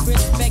up.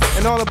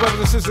 And all the brothers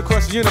and sisters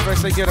across the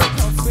universe, they get up.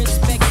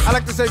 I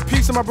like to say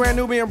peace to my brand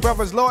Nubian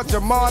brothers, Lord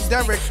Jamal,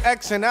 Derek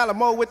X, and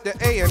Alamo with the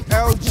A and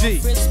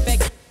LG.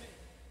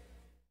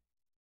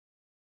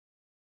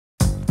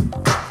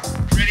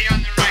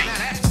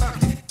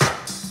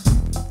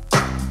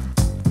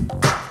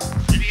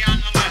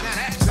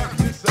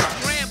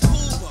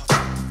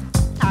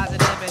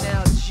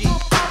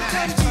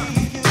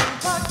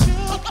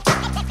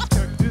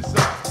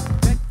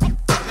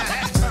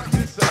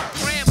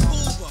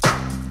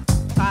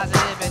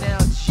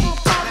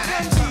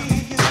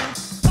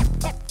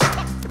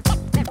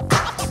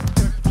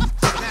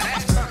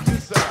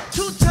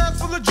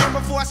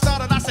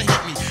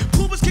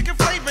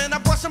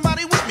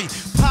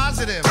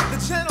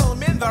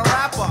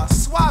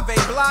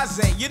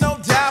 You know,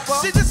 Dapper.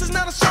 See, this is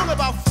not a song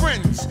about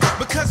friends,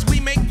 because we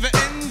make the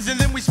ends and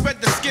then we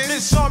spread the skin.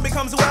 This song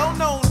becomes a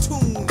well-known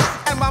tune,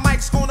 and my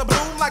mic's gonna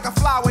bloom like a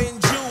flower in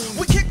June.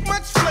 We kick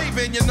much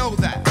flavor, and you know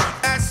that.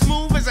 As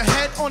smooth as a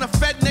head on a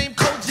Fed named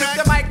Kojak.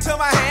 Take the mic to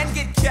my hand,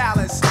 get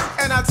callous,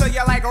 and I'll tell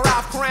you like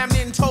Ralph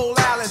Cramden told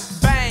Alice.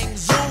 Bang,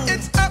 zoom.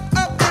 It's up,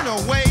 and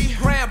away.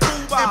 Grand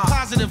Puba and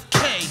positive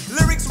K.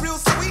 Lyrics real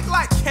sweet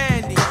like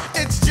candy.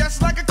 It's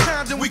just like a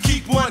condom, we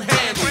keep one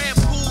hand. Grand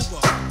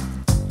Puba,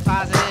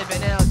 positive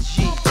and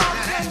LG.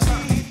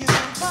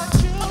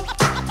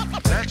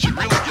 That should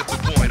really get the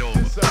point over.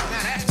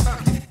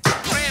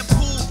 Grand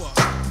Puba,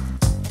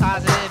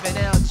 positive and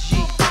LG.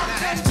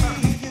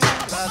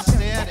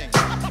 Outstanding.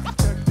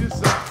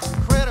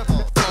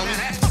 Incredible.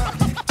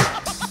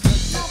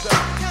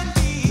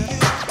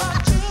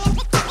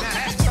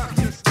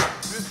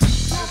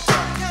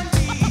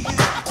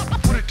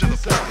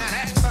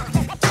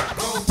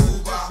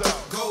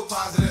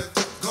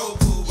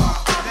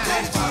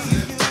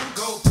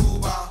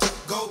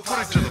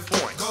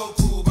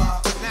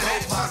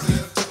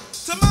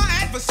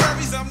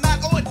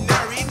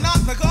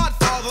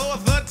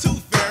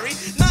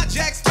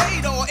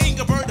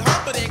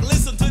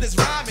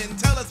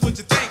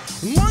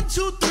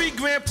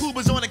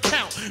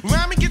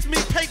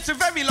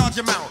 large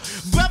amount.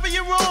 Brother,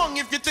 you're wrong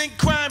if you think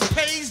crime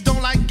pays.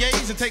 Don't like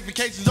gays and take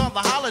vacations on the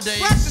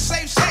holidays. Practice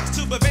safe sex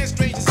to prevent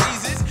strange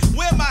diseases.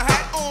 Wear my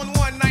hat on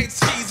one-night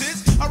skeezes.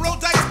 I roll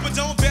dice but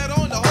don't bet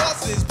on the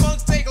horses.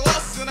 Punks take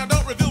losses and I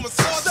don't reveal my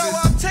sources.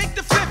 So take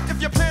the fifth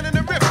if you're planning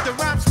a riff. The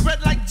rhyme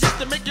spread like jip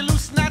to make you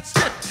loose, not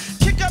stiff.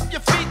 Kick up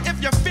your feet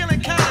if you're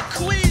feeling kind of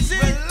queasy.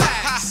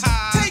 Relax,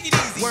 take it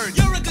easy. Word.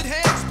 You're in good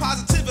hands,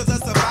 positive as a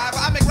survivor.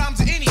 I make rhymes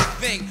to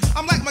anything.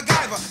 I'm like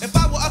MacGyver. If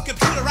I were a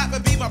computer, rap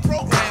would be my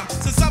program.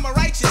 Since I'm a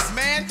righteous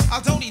man, I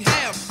don't eat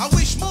ham. I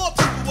wish more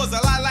people was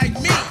a lot like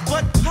me.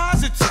 But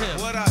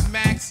positive. What up,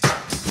 Max?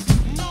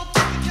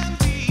 Nobody can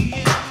be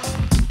you.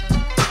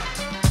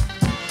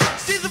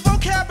 See, the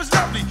vocab is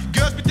lovely.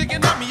 Girls be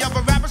thinking of me.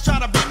 Other rappers try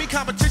to beat me.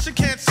 Competition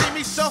can't see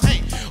me. So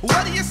hey,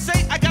 what do you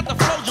say? I got the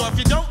flow, If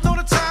you don't know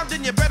the time,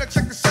 then you better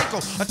check the Seiko.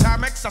 A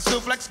time X, I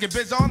still flex, get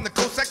biz on the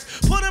co-sex.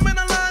 Put him in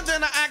a line,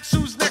 then I ask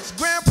who's next.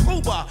 Grand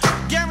Puba,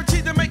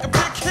 guaranteed to make a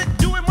big hit.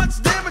 Doing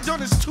much damage on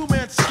this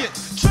two-man skit.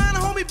 Trying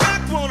to hold me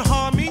back won't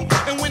harm me.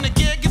 And when the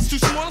gear gets too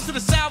small to the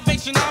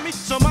Salvation Army,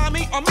 so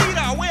mommy or me,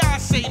 where I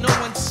say no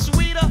one's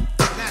sweeter.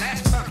 Now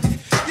that's funky.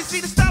 You see,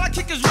 the style I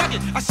kick is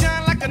rugged. I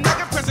shine like a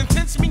nugget. Present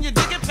tense mean you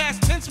dig it.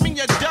 Past tense mean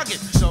you dug it.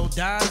 So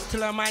dance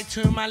till I might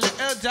turn my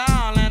little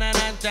doll.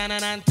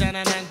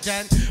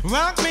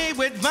 Rock me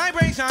with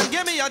vibration.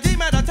 Give me your deep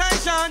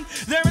meditation.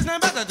 There is none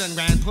better than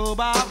Grand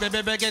Puba.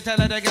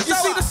 You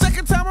see, the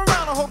second time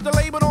around, I hope the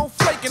label don't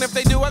flake. And if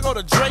they do, I go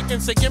to Drake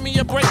and say, give me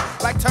a break.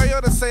 Like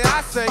Toyota say,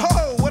 I say,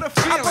 oh, what a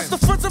feeling. I bust the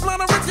fronts of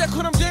Lionel Richie. I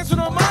couldn't dancing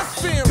on my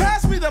spirit.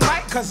 Pass me the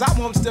mic, cause I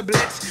wants to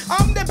blitz.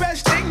 I'm the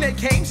best thing that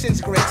came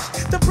since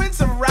grits. The prince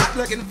of rap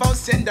looking for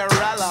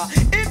Cinderella.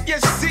 If you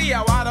see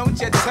her, why don't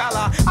you tell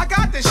her? I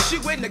got the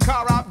shoe in the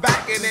car out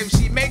back. And if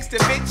she makes the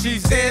bitch,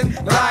 she's in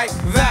like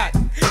that.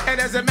 And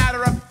as a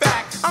matter of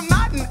fact, I'm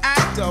not an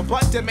actor,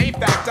 but the main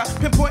factor.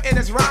 Pinpointing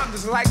his rhymes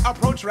is like a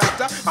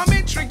protractor. I'm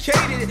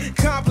intricated,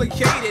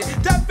 complicated,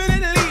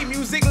 definitely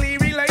musically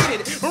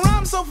related.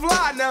 Rhymes so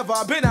fly,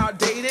 never been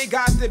outdated.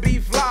 Got to be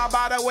fly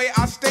by the way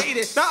I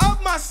stated. Now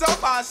of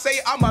myself, I say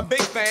I'm a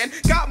big fan.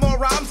 Got more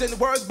rhymes than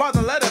words by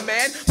the letter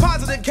man.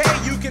 Positive K,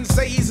 you can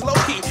say he's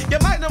low-key. You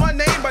might know my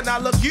name, but now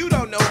look, you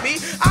don't know me.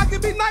 I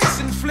can be nice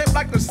and flip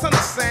like the son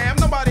of Sam.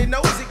 Nobody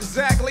knows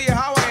exactly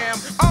how I am.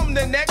 I'm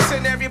the next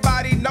and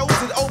everybody knows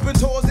it. Open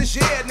doors this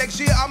year, next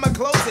year I'ma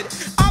close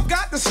it. I've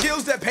got the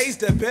skills that pays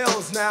the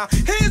bills now.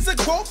 Here's a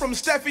quote from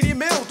Stephanie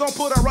Mills. Don't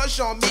put a rush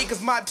on me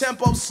cause my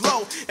tempo's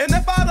slow. And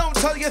if I don't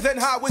tell you, then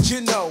how would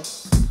you know?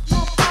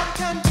 Nobody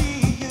can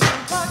be you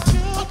but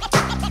you.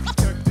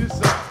 Check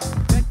this out.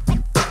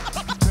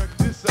 Check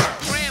this out.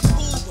 Grand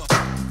Puba.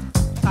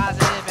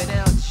 Positive and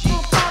LG.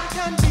 Nobody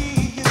can be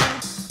you.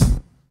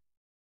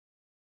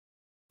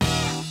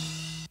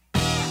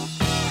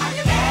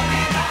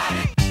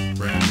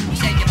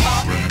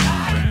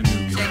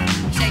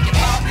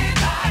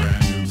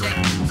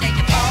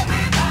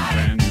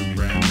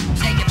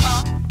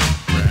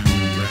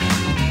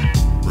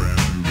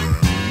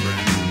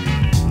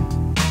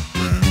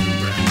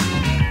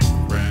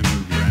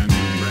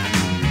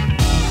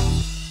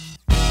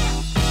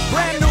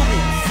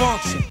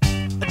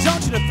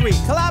 three,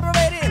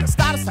 collaborated in a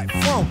style type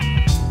funk.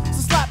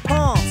 So slap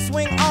palms,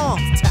 swing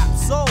arms, tap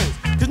souls.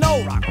 Cause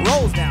no rock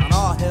rolls down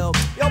our hill.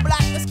 Yo, black,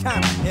 this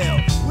kind of hill.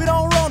 We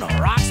don't roll no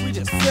rocks, we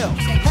just fill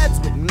heads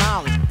with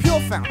knowledge, pure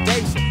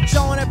foundation.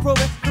 Showing and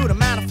proving through the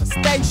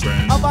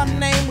manifestation of our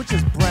name, which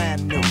is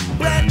brand new.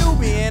 Brand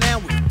Nubian,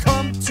 and we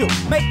come to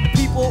make the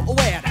people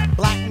aware that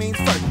black means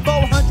first.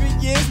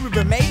 400 years we've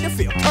been made to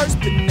feel cursed,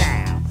 but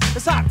now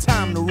it's our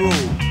time to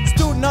rule.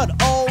 Student of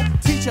the old,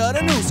 teacher of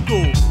the new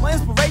school. My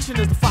inspiration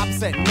is the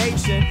 5%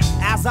 nation.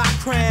 As I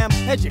cram,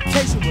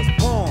 education was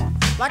born.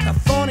 Like a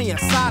thorn in your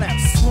side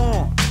I've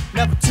sworn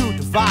never to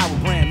divide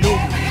with brand new.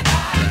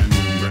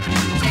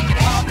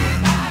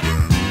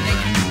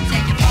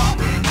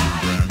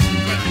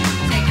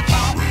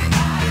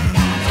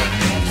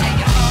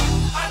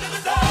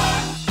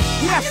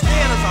 Yes,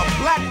 man, as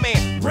a black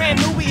man, brand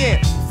Nubian,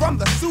 from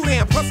the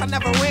Sudan, plus I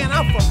never ran,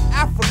 I'm from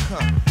Africa,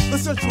 the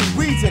central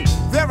region.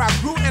 There I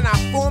grew and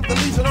I formed the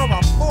Legion of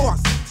a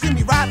Force. See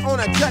me ride on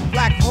a jet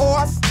black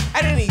horse,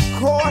 at any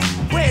cost,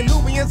 brand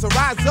Nubians will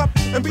rise up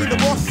and be the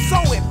boss. So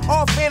it,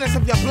 all fairness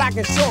of your black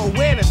and show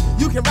awareness,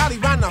 you can rally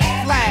round the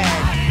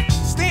flag.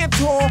 Stand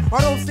tall or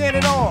don't stand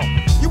at all.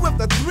 You with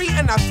the 3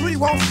 and the 3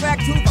 won't sag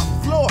to the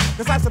floor.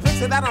 Cause that's a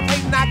picture that I'm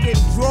painting I can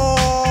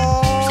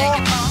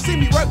draw. See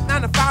me work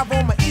 9 to 5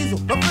 on my easel.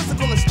 My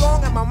physical is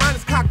strong and my mind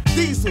is cocked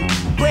diesel.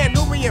 Brand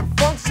Nubian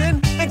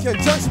function in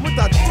conjunction with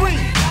the 3.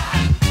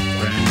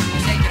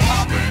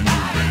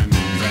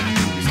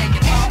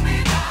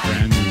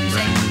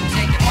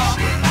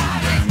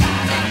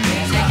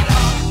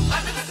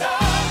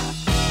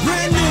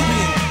 Brand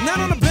Nubian, not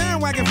on a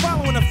bandwagon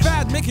following a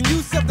fad, making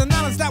use of the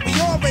knowledge that we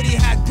already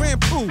had.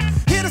 Grand Poo,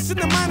 here to send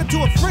the mind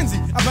into a frenzy.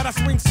 I bet I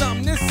swing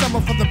something this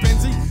summer for the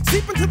Benzie.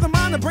 Seep into the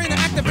mind, the brain to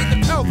activate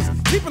the pelvis.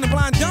 Keeping the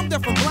blind dumb,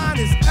 deaf and blind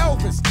is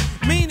Elvis.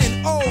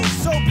 Meaning old,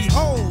 so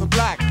behold. The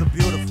black, the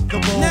beautiful, the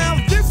bold. Now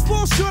this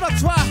falls short, I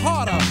try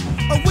harder.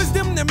 A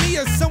wisdom to me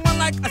is someone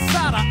like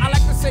Asada. I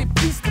like to say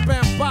peace to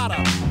Bambata,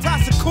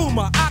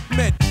 Tasakuma,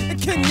 Ahmed, and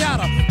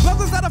Kenyatta.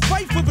 Brothers that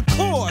fight for the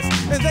cause,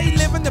 and they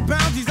live in the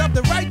boundaries of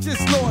the righteous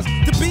laws.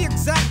 To be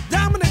exact,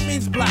 dominant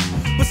means black,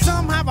 but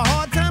some have a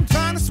hard time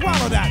trying to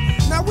swallow that.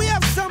 Now we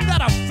have some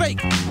that are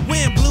fake,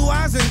 wearing blue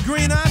eyes and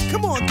green eyes.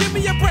 Come on, give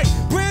me a break.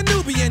 Brand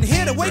Nubian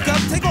here to wake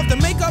up, take off the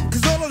makeup,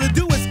 cause all they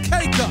do is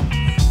cake up.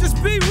 Just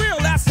be real,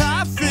 that's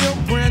how I feel.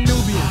 Brand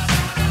Nubian.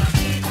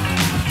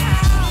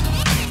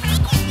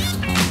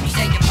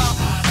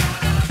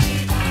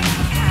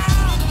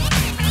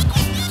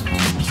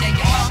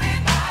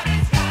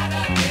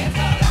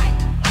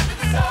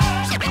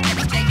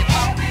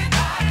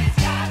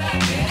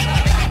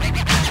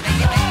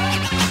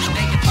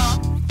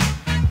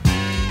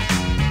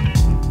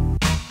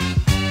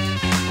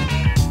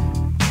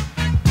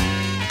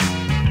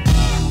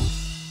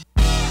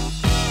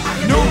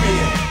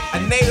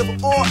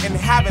 Native or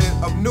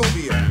inhabitant of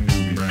Nubia.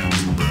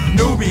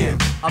 Nubian.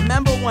 A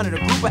member of one of the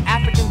group of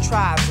African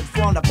tribes that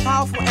formed a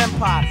powerful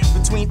empire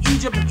between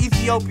Egypt and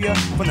Ethiopia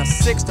from the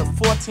 6th to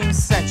 14th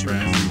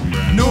centuries.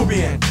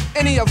 Nubian.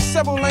 Any of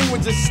several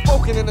languages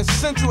spoken in the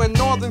central and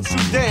northern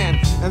Sudan,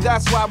 and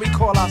that's why we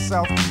call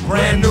ourselves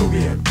Brand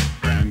Nubian.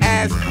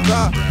 As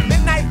the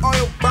midnight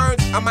oil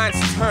burns, our minds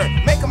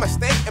turn. Make a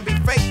mistake and be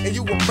fake and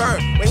you will burn.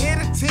 We're here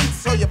to teach,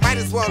 so you might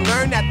as well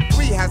learn that the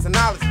three has the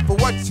knowledge for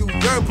what you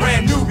learn.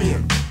 Brand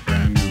Nubian.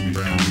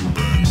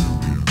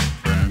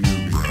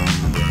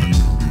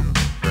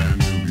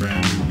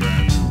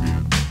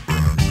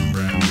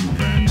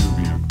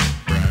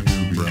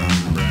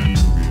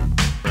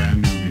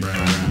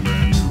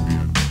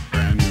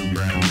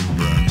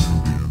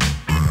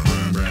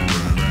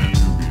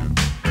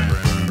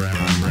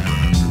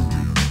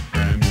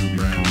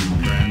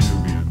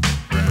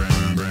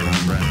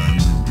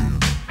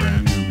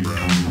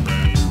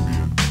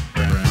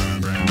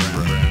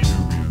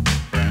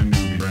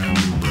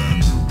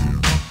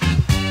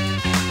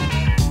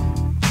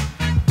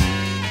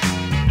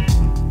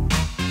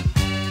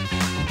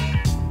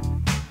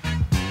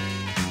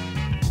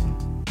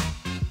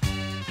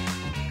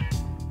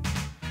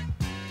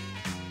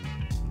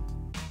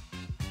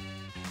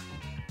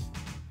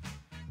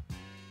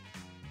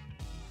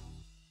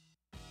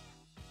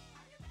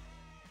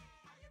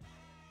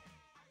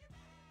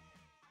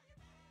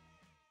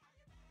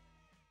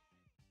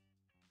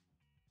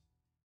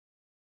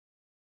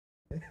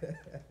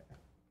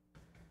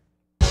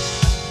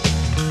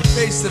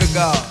 Peace to the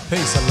God.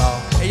 Peace,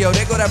 Allah. Hey, yo,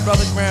 there go that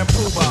brother Grand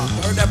Puba.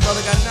 Heard that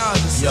brother got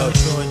knowledge. Yo,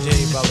 true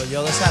indeed, brother.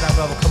 Yo, let's have that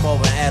brother come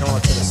over and add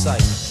on to the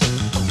site.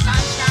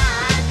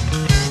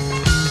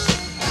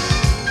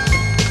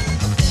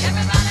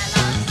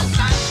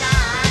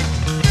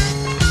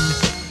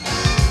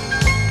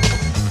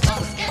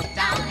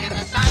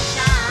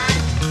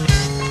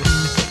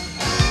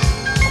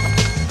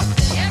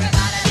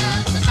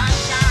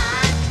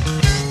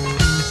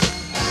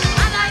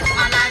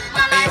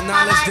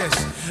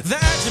 The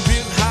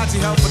attribute Haji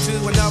helper to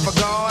another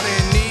God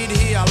in need.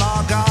 He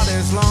Allah God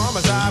Islam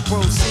as I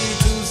proceed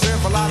to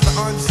civilize the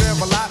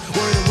uncivilized.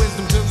 Word of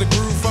wisdom to the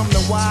groove from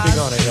the wise.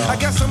 I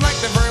guess I'm like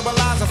the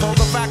verbalizer for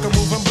the fact of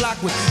moving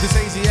blackwards. This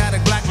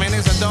Asiatic black man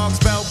is a dog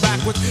spelled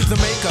backwards. The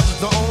maker,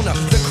 the owner,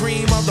 the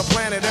cream of the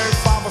planet Earth.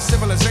 Father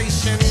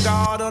civilization,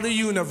 God of the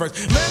universe.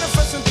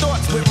 Manifesting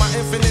thoughts with my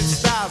infinite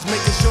styles,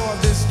 making sure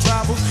this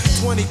travels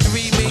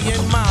 23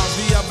 million miles.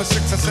 The other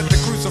 6 I set the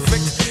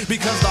crucifix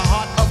because the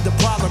heart of the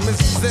problem is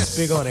this.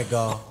 Big on it,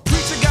 God.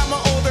 Preacher got my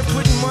older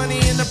putting money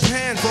in the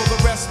pan for the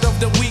rest of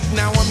the week.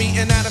 Now I'm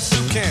eating out of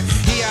soup can.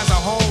 He has a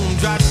home,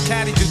 drives his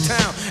caddy to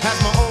town. Has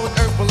my old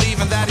earth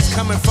believing that he's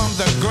coming from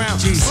the ground.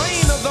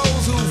 Slain are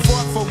those who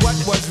fought for what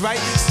was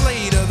right.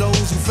 Slayed are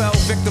those who fell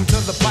victim to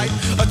the pipe.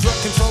 A drug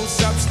controlled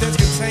substance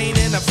contained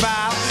in a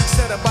vial.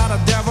 Said about a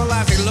devil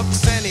as he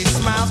looks and he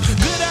smiles.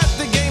 Good at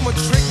the game of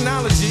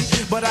tricknology,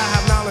 but I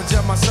have knowledge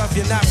of myself,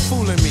 you're not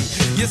fooling me.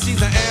 You see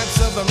the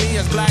answer to me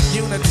is black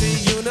unity,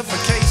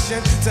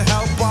 unification to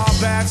help our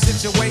bad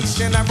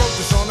situation. I wrote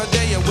this on a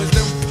day of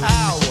wisdom,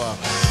 power,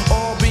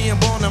 all being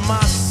born of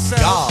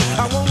myself.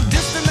 I won't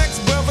diss the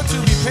next brother to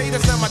be paid.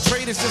 That's not my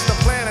trade, it's just a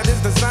plan that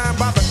is designed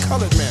by the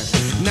colored man.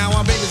 Now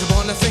our babies are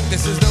born to think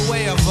this is the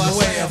way of us.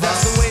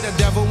 That's the way the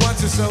devil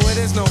wants it, so it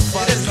is no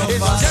fuss. It's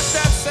just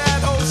that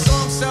sad old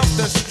song,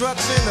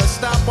 self-destruction, to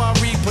stop our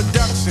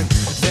reproduction.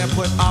 Then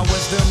put our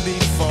wisdom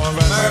before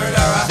us.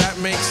 Murderer. That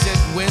makes it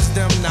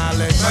wisdom,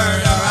 knowledge.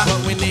 Murderer. But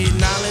we need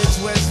knowledge,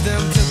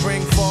 wisdom to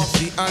bring forth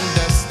the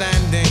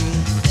understanding.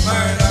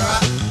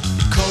 Murderer.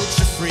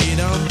 Culture,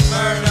 freedom.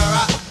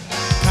 Murderer.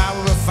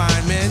 Power,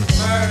 refinement.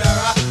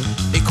 Murderer.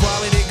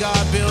 Equality,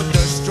 God build,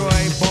 destroy,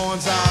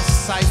 borns our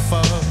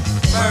cipher.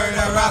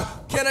 Murderer.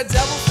 Can a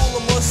devil fool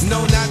a Muslim?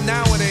 No, not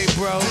nowadays,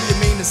 bro. Do you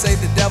mean to say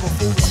the devil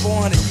fooled us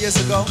 400 years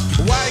ago?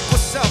 Why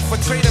equal self? A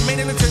trader made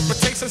an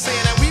interpretation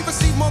saying that we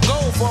receive more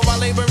gold for our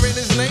labor in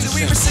his nation. Do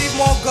we receive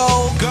more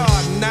gold?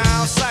 God,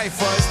 now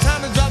cipher. It's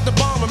time to drop the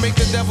bomb and make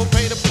the devil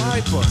pay the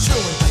piper. True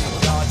indeed,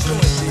 God. True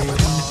indeed,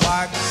 God.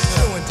 Why?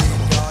 True indeed,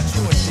 God.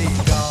 True indeed,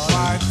 God.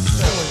 Why?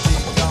 True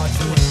indeed, God.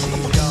 True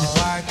indeed, God.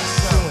 Why?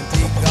 True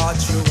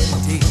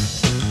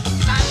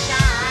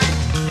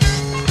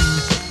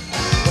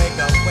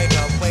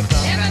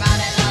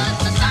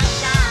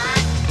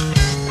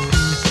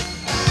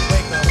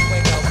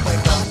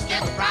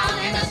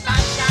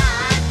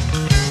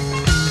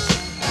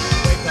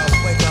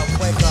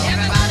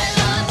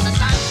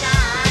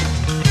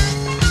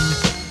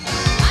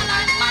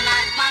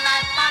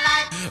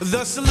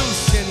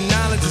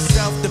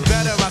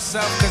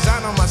myself, cause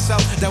I know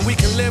myself that we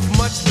can live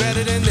much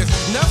better than this.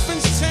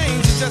 Nothing's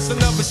changed, it's just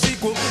another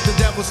sequel. The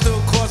devil's still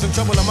causing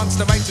trouble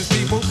amongst the righteous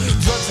people.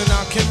 Drugs in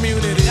our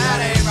community, that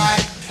ain't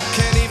right.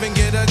 Can't even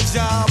get a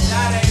job,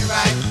 that ain't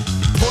right.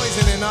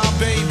 Poisoning our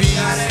babies,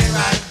 that ain't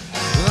right.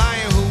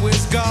 Lying who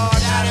is God,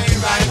 that ain't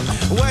right.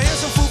 Well,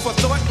 here's some food for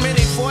thought. Many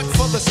fought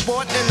for the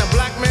sport, and the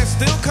black man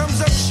still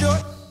comes up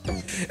short.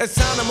 It's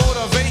time to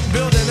motivate,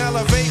 build and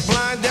elevate.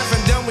 Blind, deaf,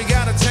 and dumb, we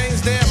gotta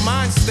change their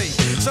mind state.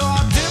 So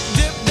I'll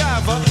dip,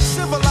 diver,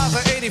 civilizer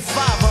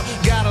 85er.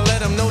 Gotta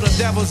let them know the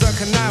devil's a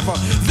conniver.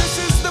 This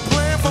is the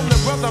plan from the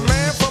brother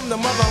man, from the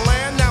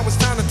motherland. Now it's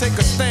time to take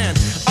a stand.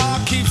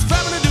 I'll keep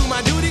striving to do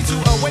my duty to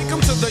awaken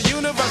to the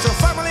universal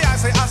family. I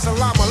say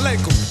assalamu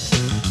alaikum.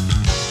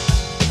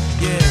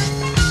 Yeah.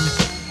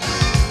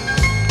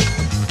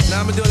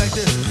 Now I'ma do it like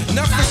this.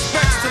 Enough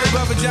respects to the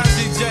brother John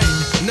DJ.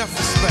 Enough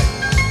respect.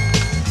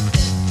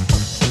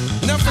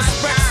 Enough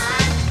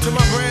respect to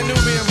my brand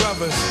Nubian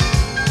brothers.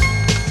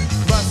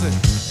 Buzz it.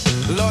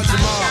 Lord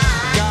Jamal,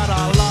 God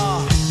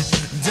Allah.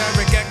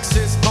 Derek X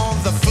is on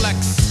the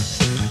flex.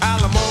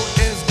 Alamo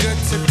is good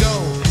to go.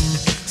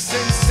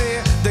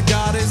 Sincere, the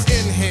God is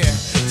in here.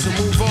 So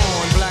move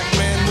on, black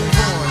man, move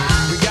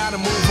on. We gotta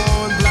move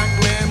on, black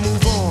man,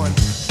 move on.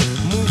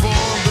 Move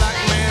on, black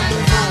man,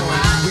 move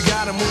on. We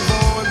gotta move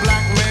on,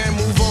 black man,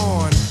 move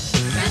on.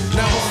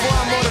 Now before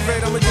I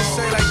motivate, I'ma just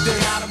say like this.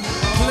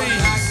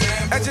 Please,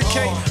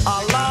 educate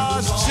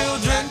Allah's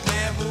children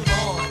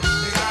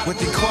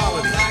with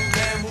equality.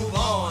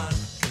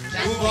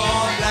 Move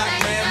on, black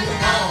man,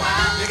 move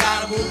on. You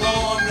gotta move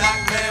on,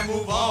 black man,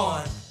 move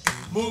on.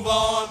 Move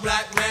on,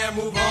 black man,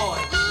 move on.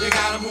 You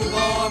gotta move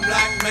on,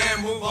 black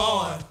man, move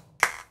on.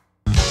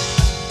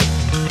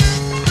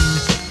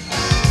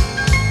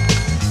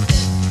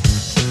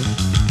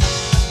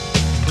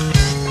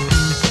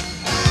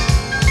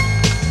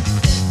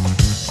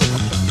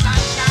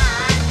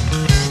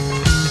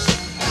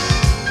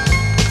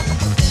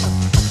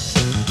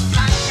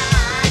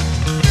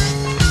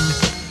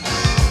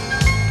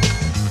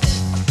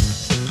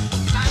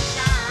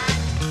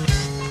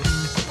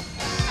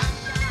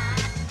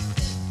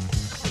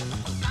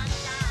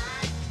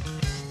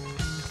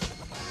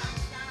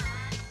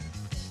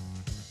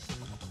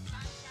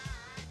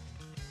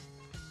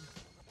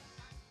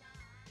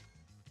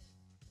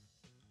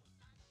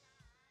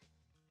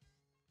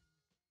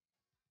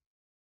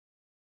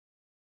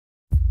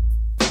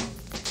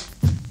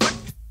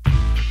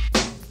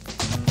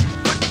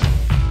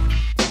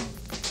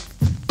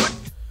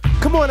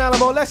 Come on,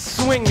 Alamo, let's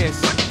swing this.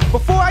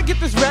 Before I get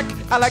this wreck,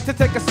 I like to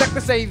take a sec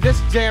to say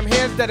this jam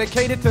here's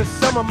dedicated to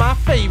some of my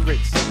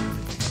favorites.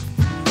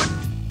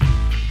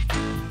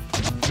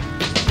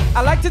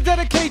 I like to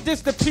dedicate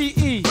this to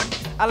PE.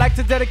 I like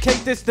to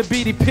dedicate this to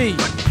BDP.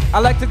 I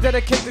like to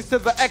dedicate this to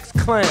the X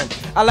Clan.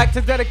 I like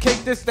to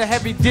dedicate this to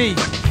Heavy D.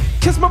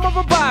 Kiss my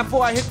mother bye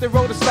before I hit the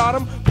road to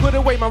stardom. Put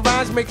away my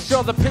rhymes, make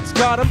sure the pits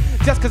got them.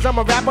 Just cause I'm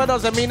a rapper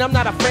doesn't mean I'm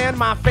not a fan.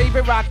 My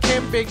favorite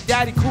Rakim, Big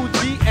Daddy, Cool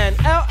G, and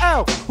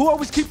LL, who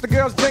always keep the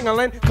girls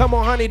jingling. Come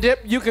on, honey dip,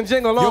 you can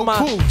jingle on my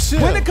cool,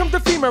 chill. When it comes to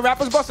female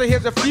rappers, Buster,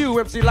 here's a few.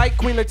 MC Light,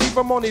 Queen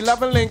Latifah, Moni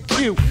Lovin', Link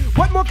Q.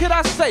 What more could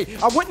I say?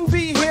 I wouldn't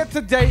be here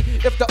today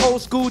if the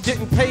old school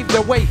didn't pave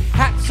the way.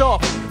 Hats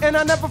off, and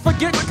I never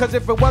forget, cause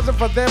if it wasn't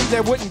for them,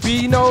 there wouldn't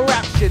be no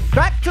rap shit.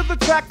 Back to the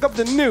track of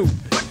the new.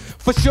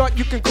 For short,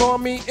 you can call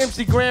me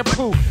MC Grand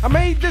Poo. I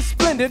made this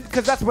splendid,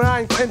 cause that's what I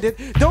intended.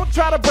 Don't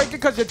try to break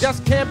it, cause you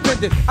just can't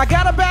bend it. I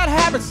got a bad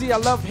habit, see, I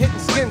love hitting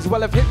skins.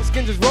 Well, if hitting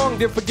skins is wrong,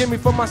 then forgive me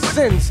for my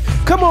sins.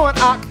 Come on,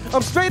 Ock,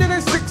 I'm straighter than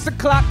 6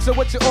 o'clock, so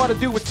what you ought to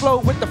do is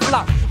flow with the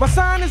flock. My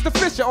sign is the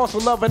fish, I also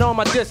love it on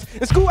my disc.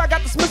 In school, I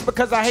got dismissed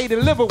because I hated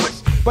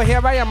liverwurst. But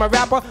here I am, a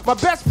rapper. My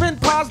best friend,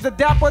 Paz the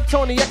Dapper,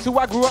 Tony X, who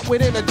I grew up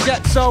with in a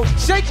jet. So,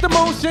 shake the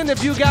motion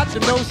if you got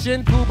the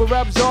notion. Puba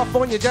rubs off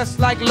on you just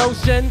like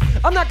lotion.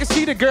 I'm not gonna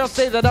see the girls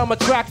say that I'm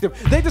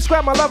attractive. They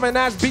describe my loving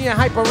as being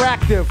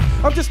hyperactive.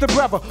 I'm just a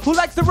brother who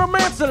likes to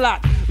romance a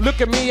lot.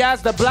 Look at me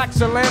as the black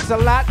Sir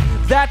Lancelot.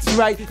 That's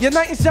right, your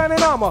knight in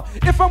shining armor.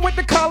 If I went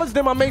to college,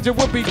 then my major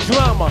would be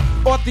drama.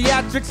 Or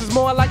theatrics is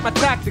more like my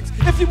tactics.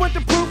 If you want the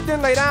proof,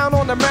 then lay down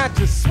on the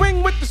mattress.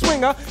 Swing with the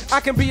swinger,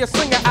 I can be a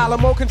singer.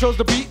 Alamo controls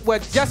the beat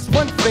with just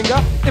one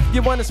finger. If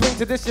you want to swing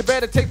to this, you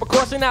better take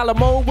precaution.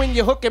 Alamo, when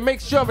you hook and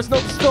make sure it's no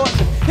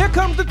distortion. Here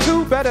comes the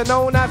two, better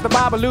known as the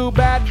Babalu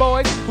bad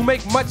boys, who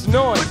make much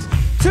noise.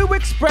 To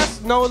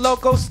express, no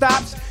local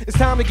stops. It's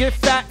time to get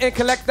fat and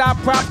collect our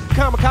props.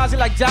 Kamikaze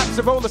like Japs,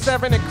 a roll of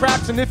 7 and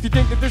craps. And if you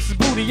think that this is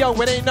booty, yo,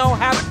 it ain't no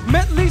half.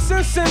 Met Lisa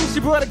and Sims, she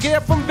brought a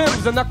gear from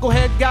Vims. A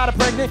knucklehead got her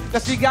pregnant, now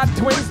she got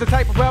twins. The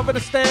type of brother to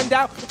stand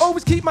out.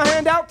 Always keep my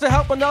hand out to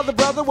help another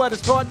brother. What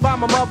is taught by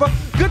my mother.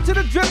 Good to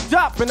the drip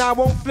drop, and I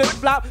won't flip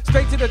flop.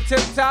 Straight to the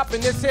tip top,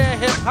 and this here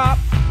hip hop.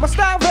 My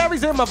style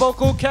varies and my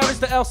vocal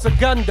carries the El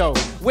Segundo.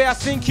 Where I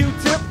sing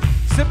Q-tip.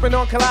 Sipping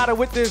on colada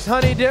with this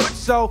honey dip.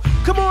 So,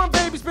 come on,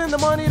 baby, spend the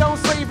money, don't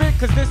save it.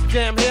 Cause this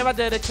jam here I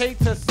dedicate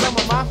to some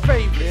of my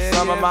favorites.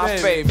 Some of my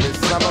favorites,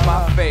 some of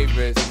my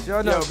favorites.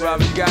 Sure Yo,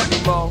 brother, you got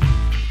any more?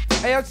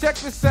 Hey, yo, check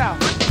this out.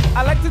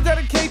 I like to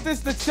dedicate this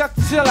to Chuck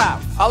Chill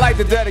Out. I like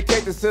to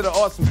dedicate this to the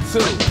Awesome 2.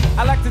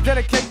 I like to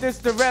dedicate this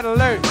to Red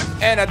Alert.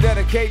 And I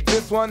dedicate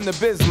this one to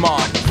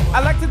Bismarck. I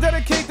like to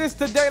dedicate this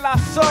to De La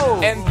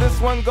Soul. And this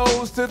one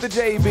goes to the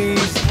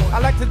JBs. I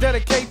like to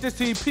dedicate this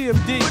to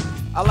EPMD.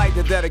 I like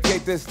to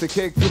dedicate this to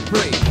Kid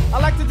Capri. I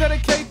like to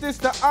dedicate this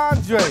to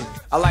Andre.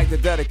 I like to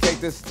dedicate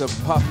this to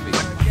Puffy.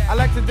 I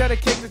like to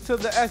dedicate this to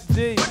the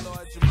SD.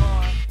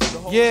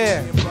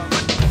 Yeah,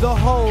 the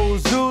whole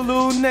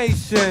Zulu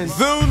nation.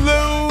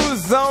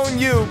 Zulu's on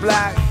you,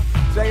 Black.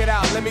 Check it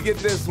out, let me get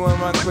this one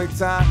run quick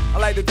time. I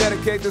like to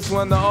dedicate this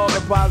one to all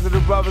the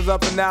positive brothers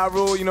up in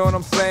Nauru, you know what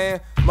I'm saying?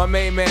 My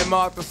main man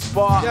Mark the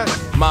Spark,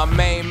 yes. My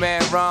main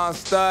man Ron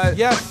Stud,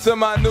 yes. To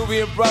my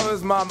Nubian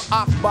brothers, my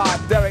Akbar,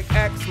 Derek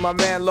X, my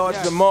man Lord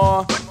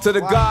Jamar, to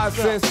the gods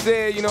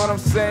sincere, you know what I'm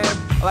saying?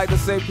 I like to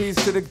say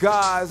peace to the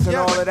gods and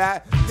all of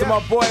that. To my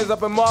boys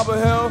up in Marble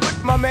Hill,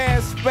 my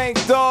man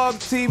Spank Dog,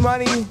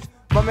 T-Money,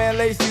 my man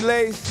Lacey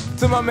Lace,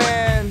 to my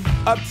man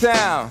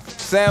Uptown,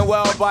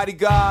 Sandwell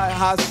Bodyguard,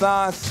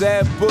 Hassan,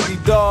 Seb,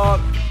 Boogie Dog.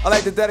 I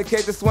like to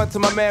dedicate this one to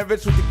my man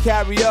Richard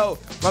DiCario,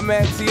 my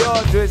man T.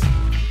 Aldridge,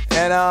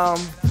 and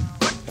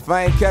if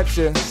I ain't catch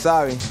you,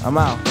 sorry, I'm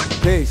out.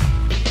 Peace.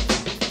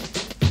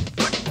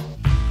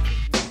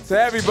 To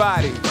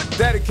everybody,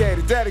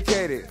 dedicated.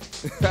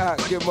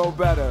 Get more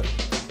better.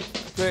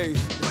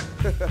 Peace.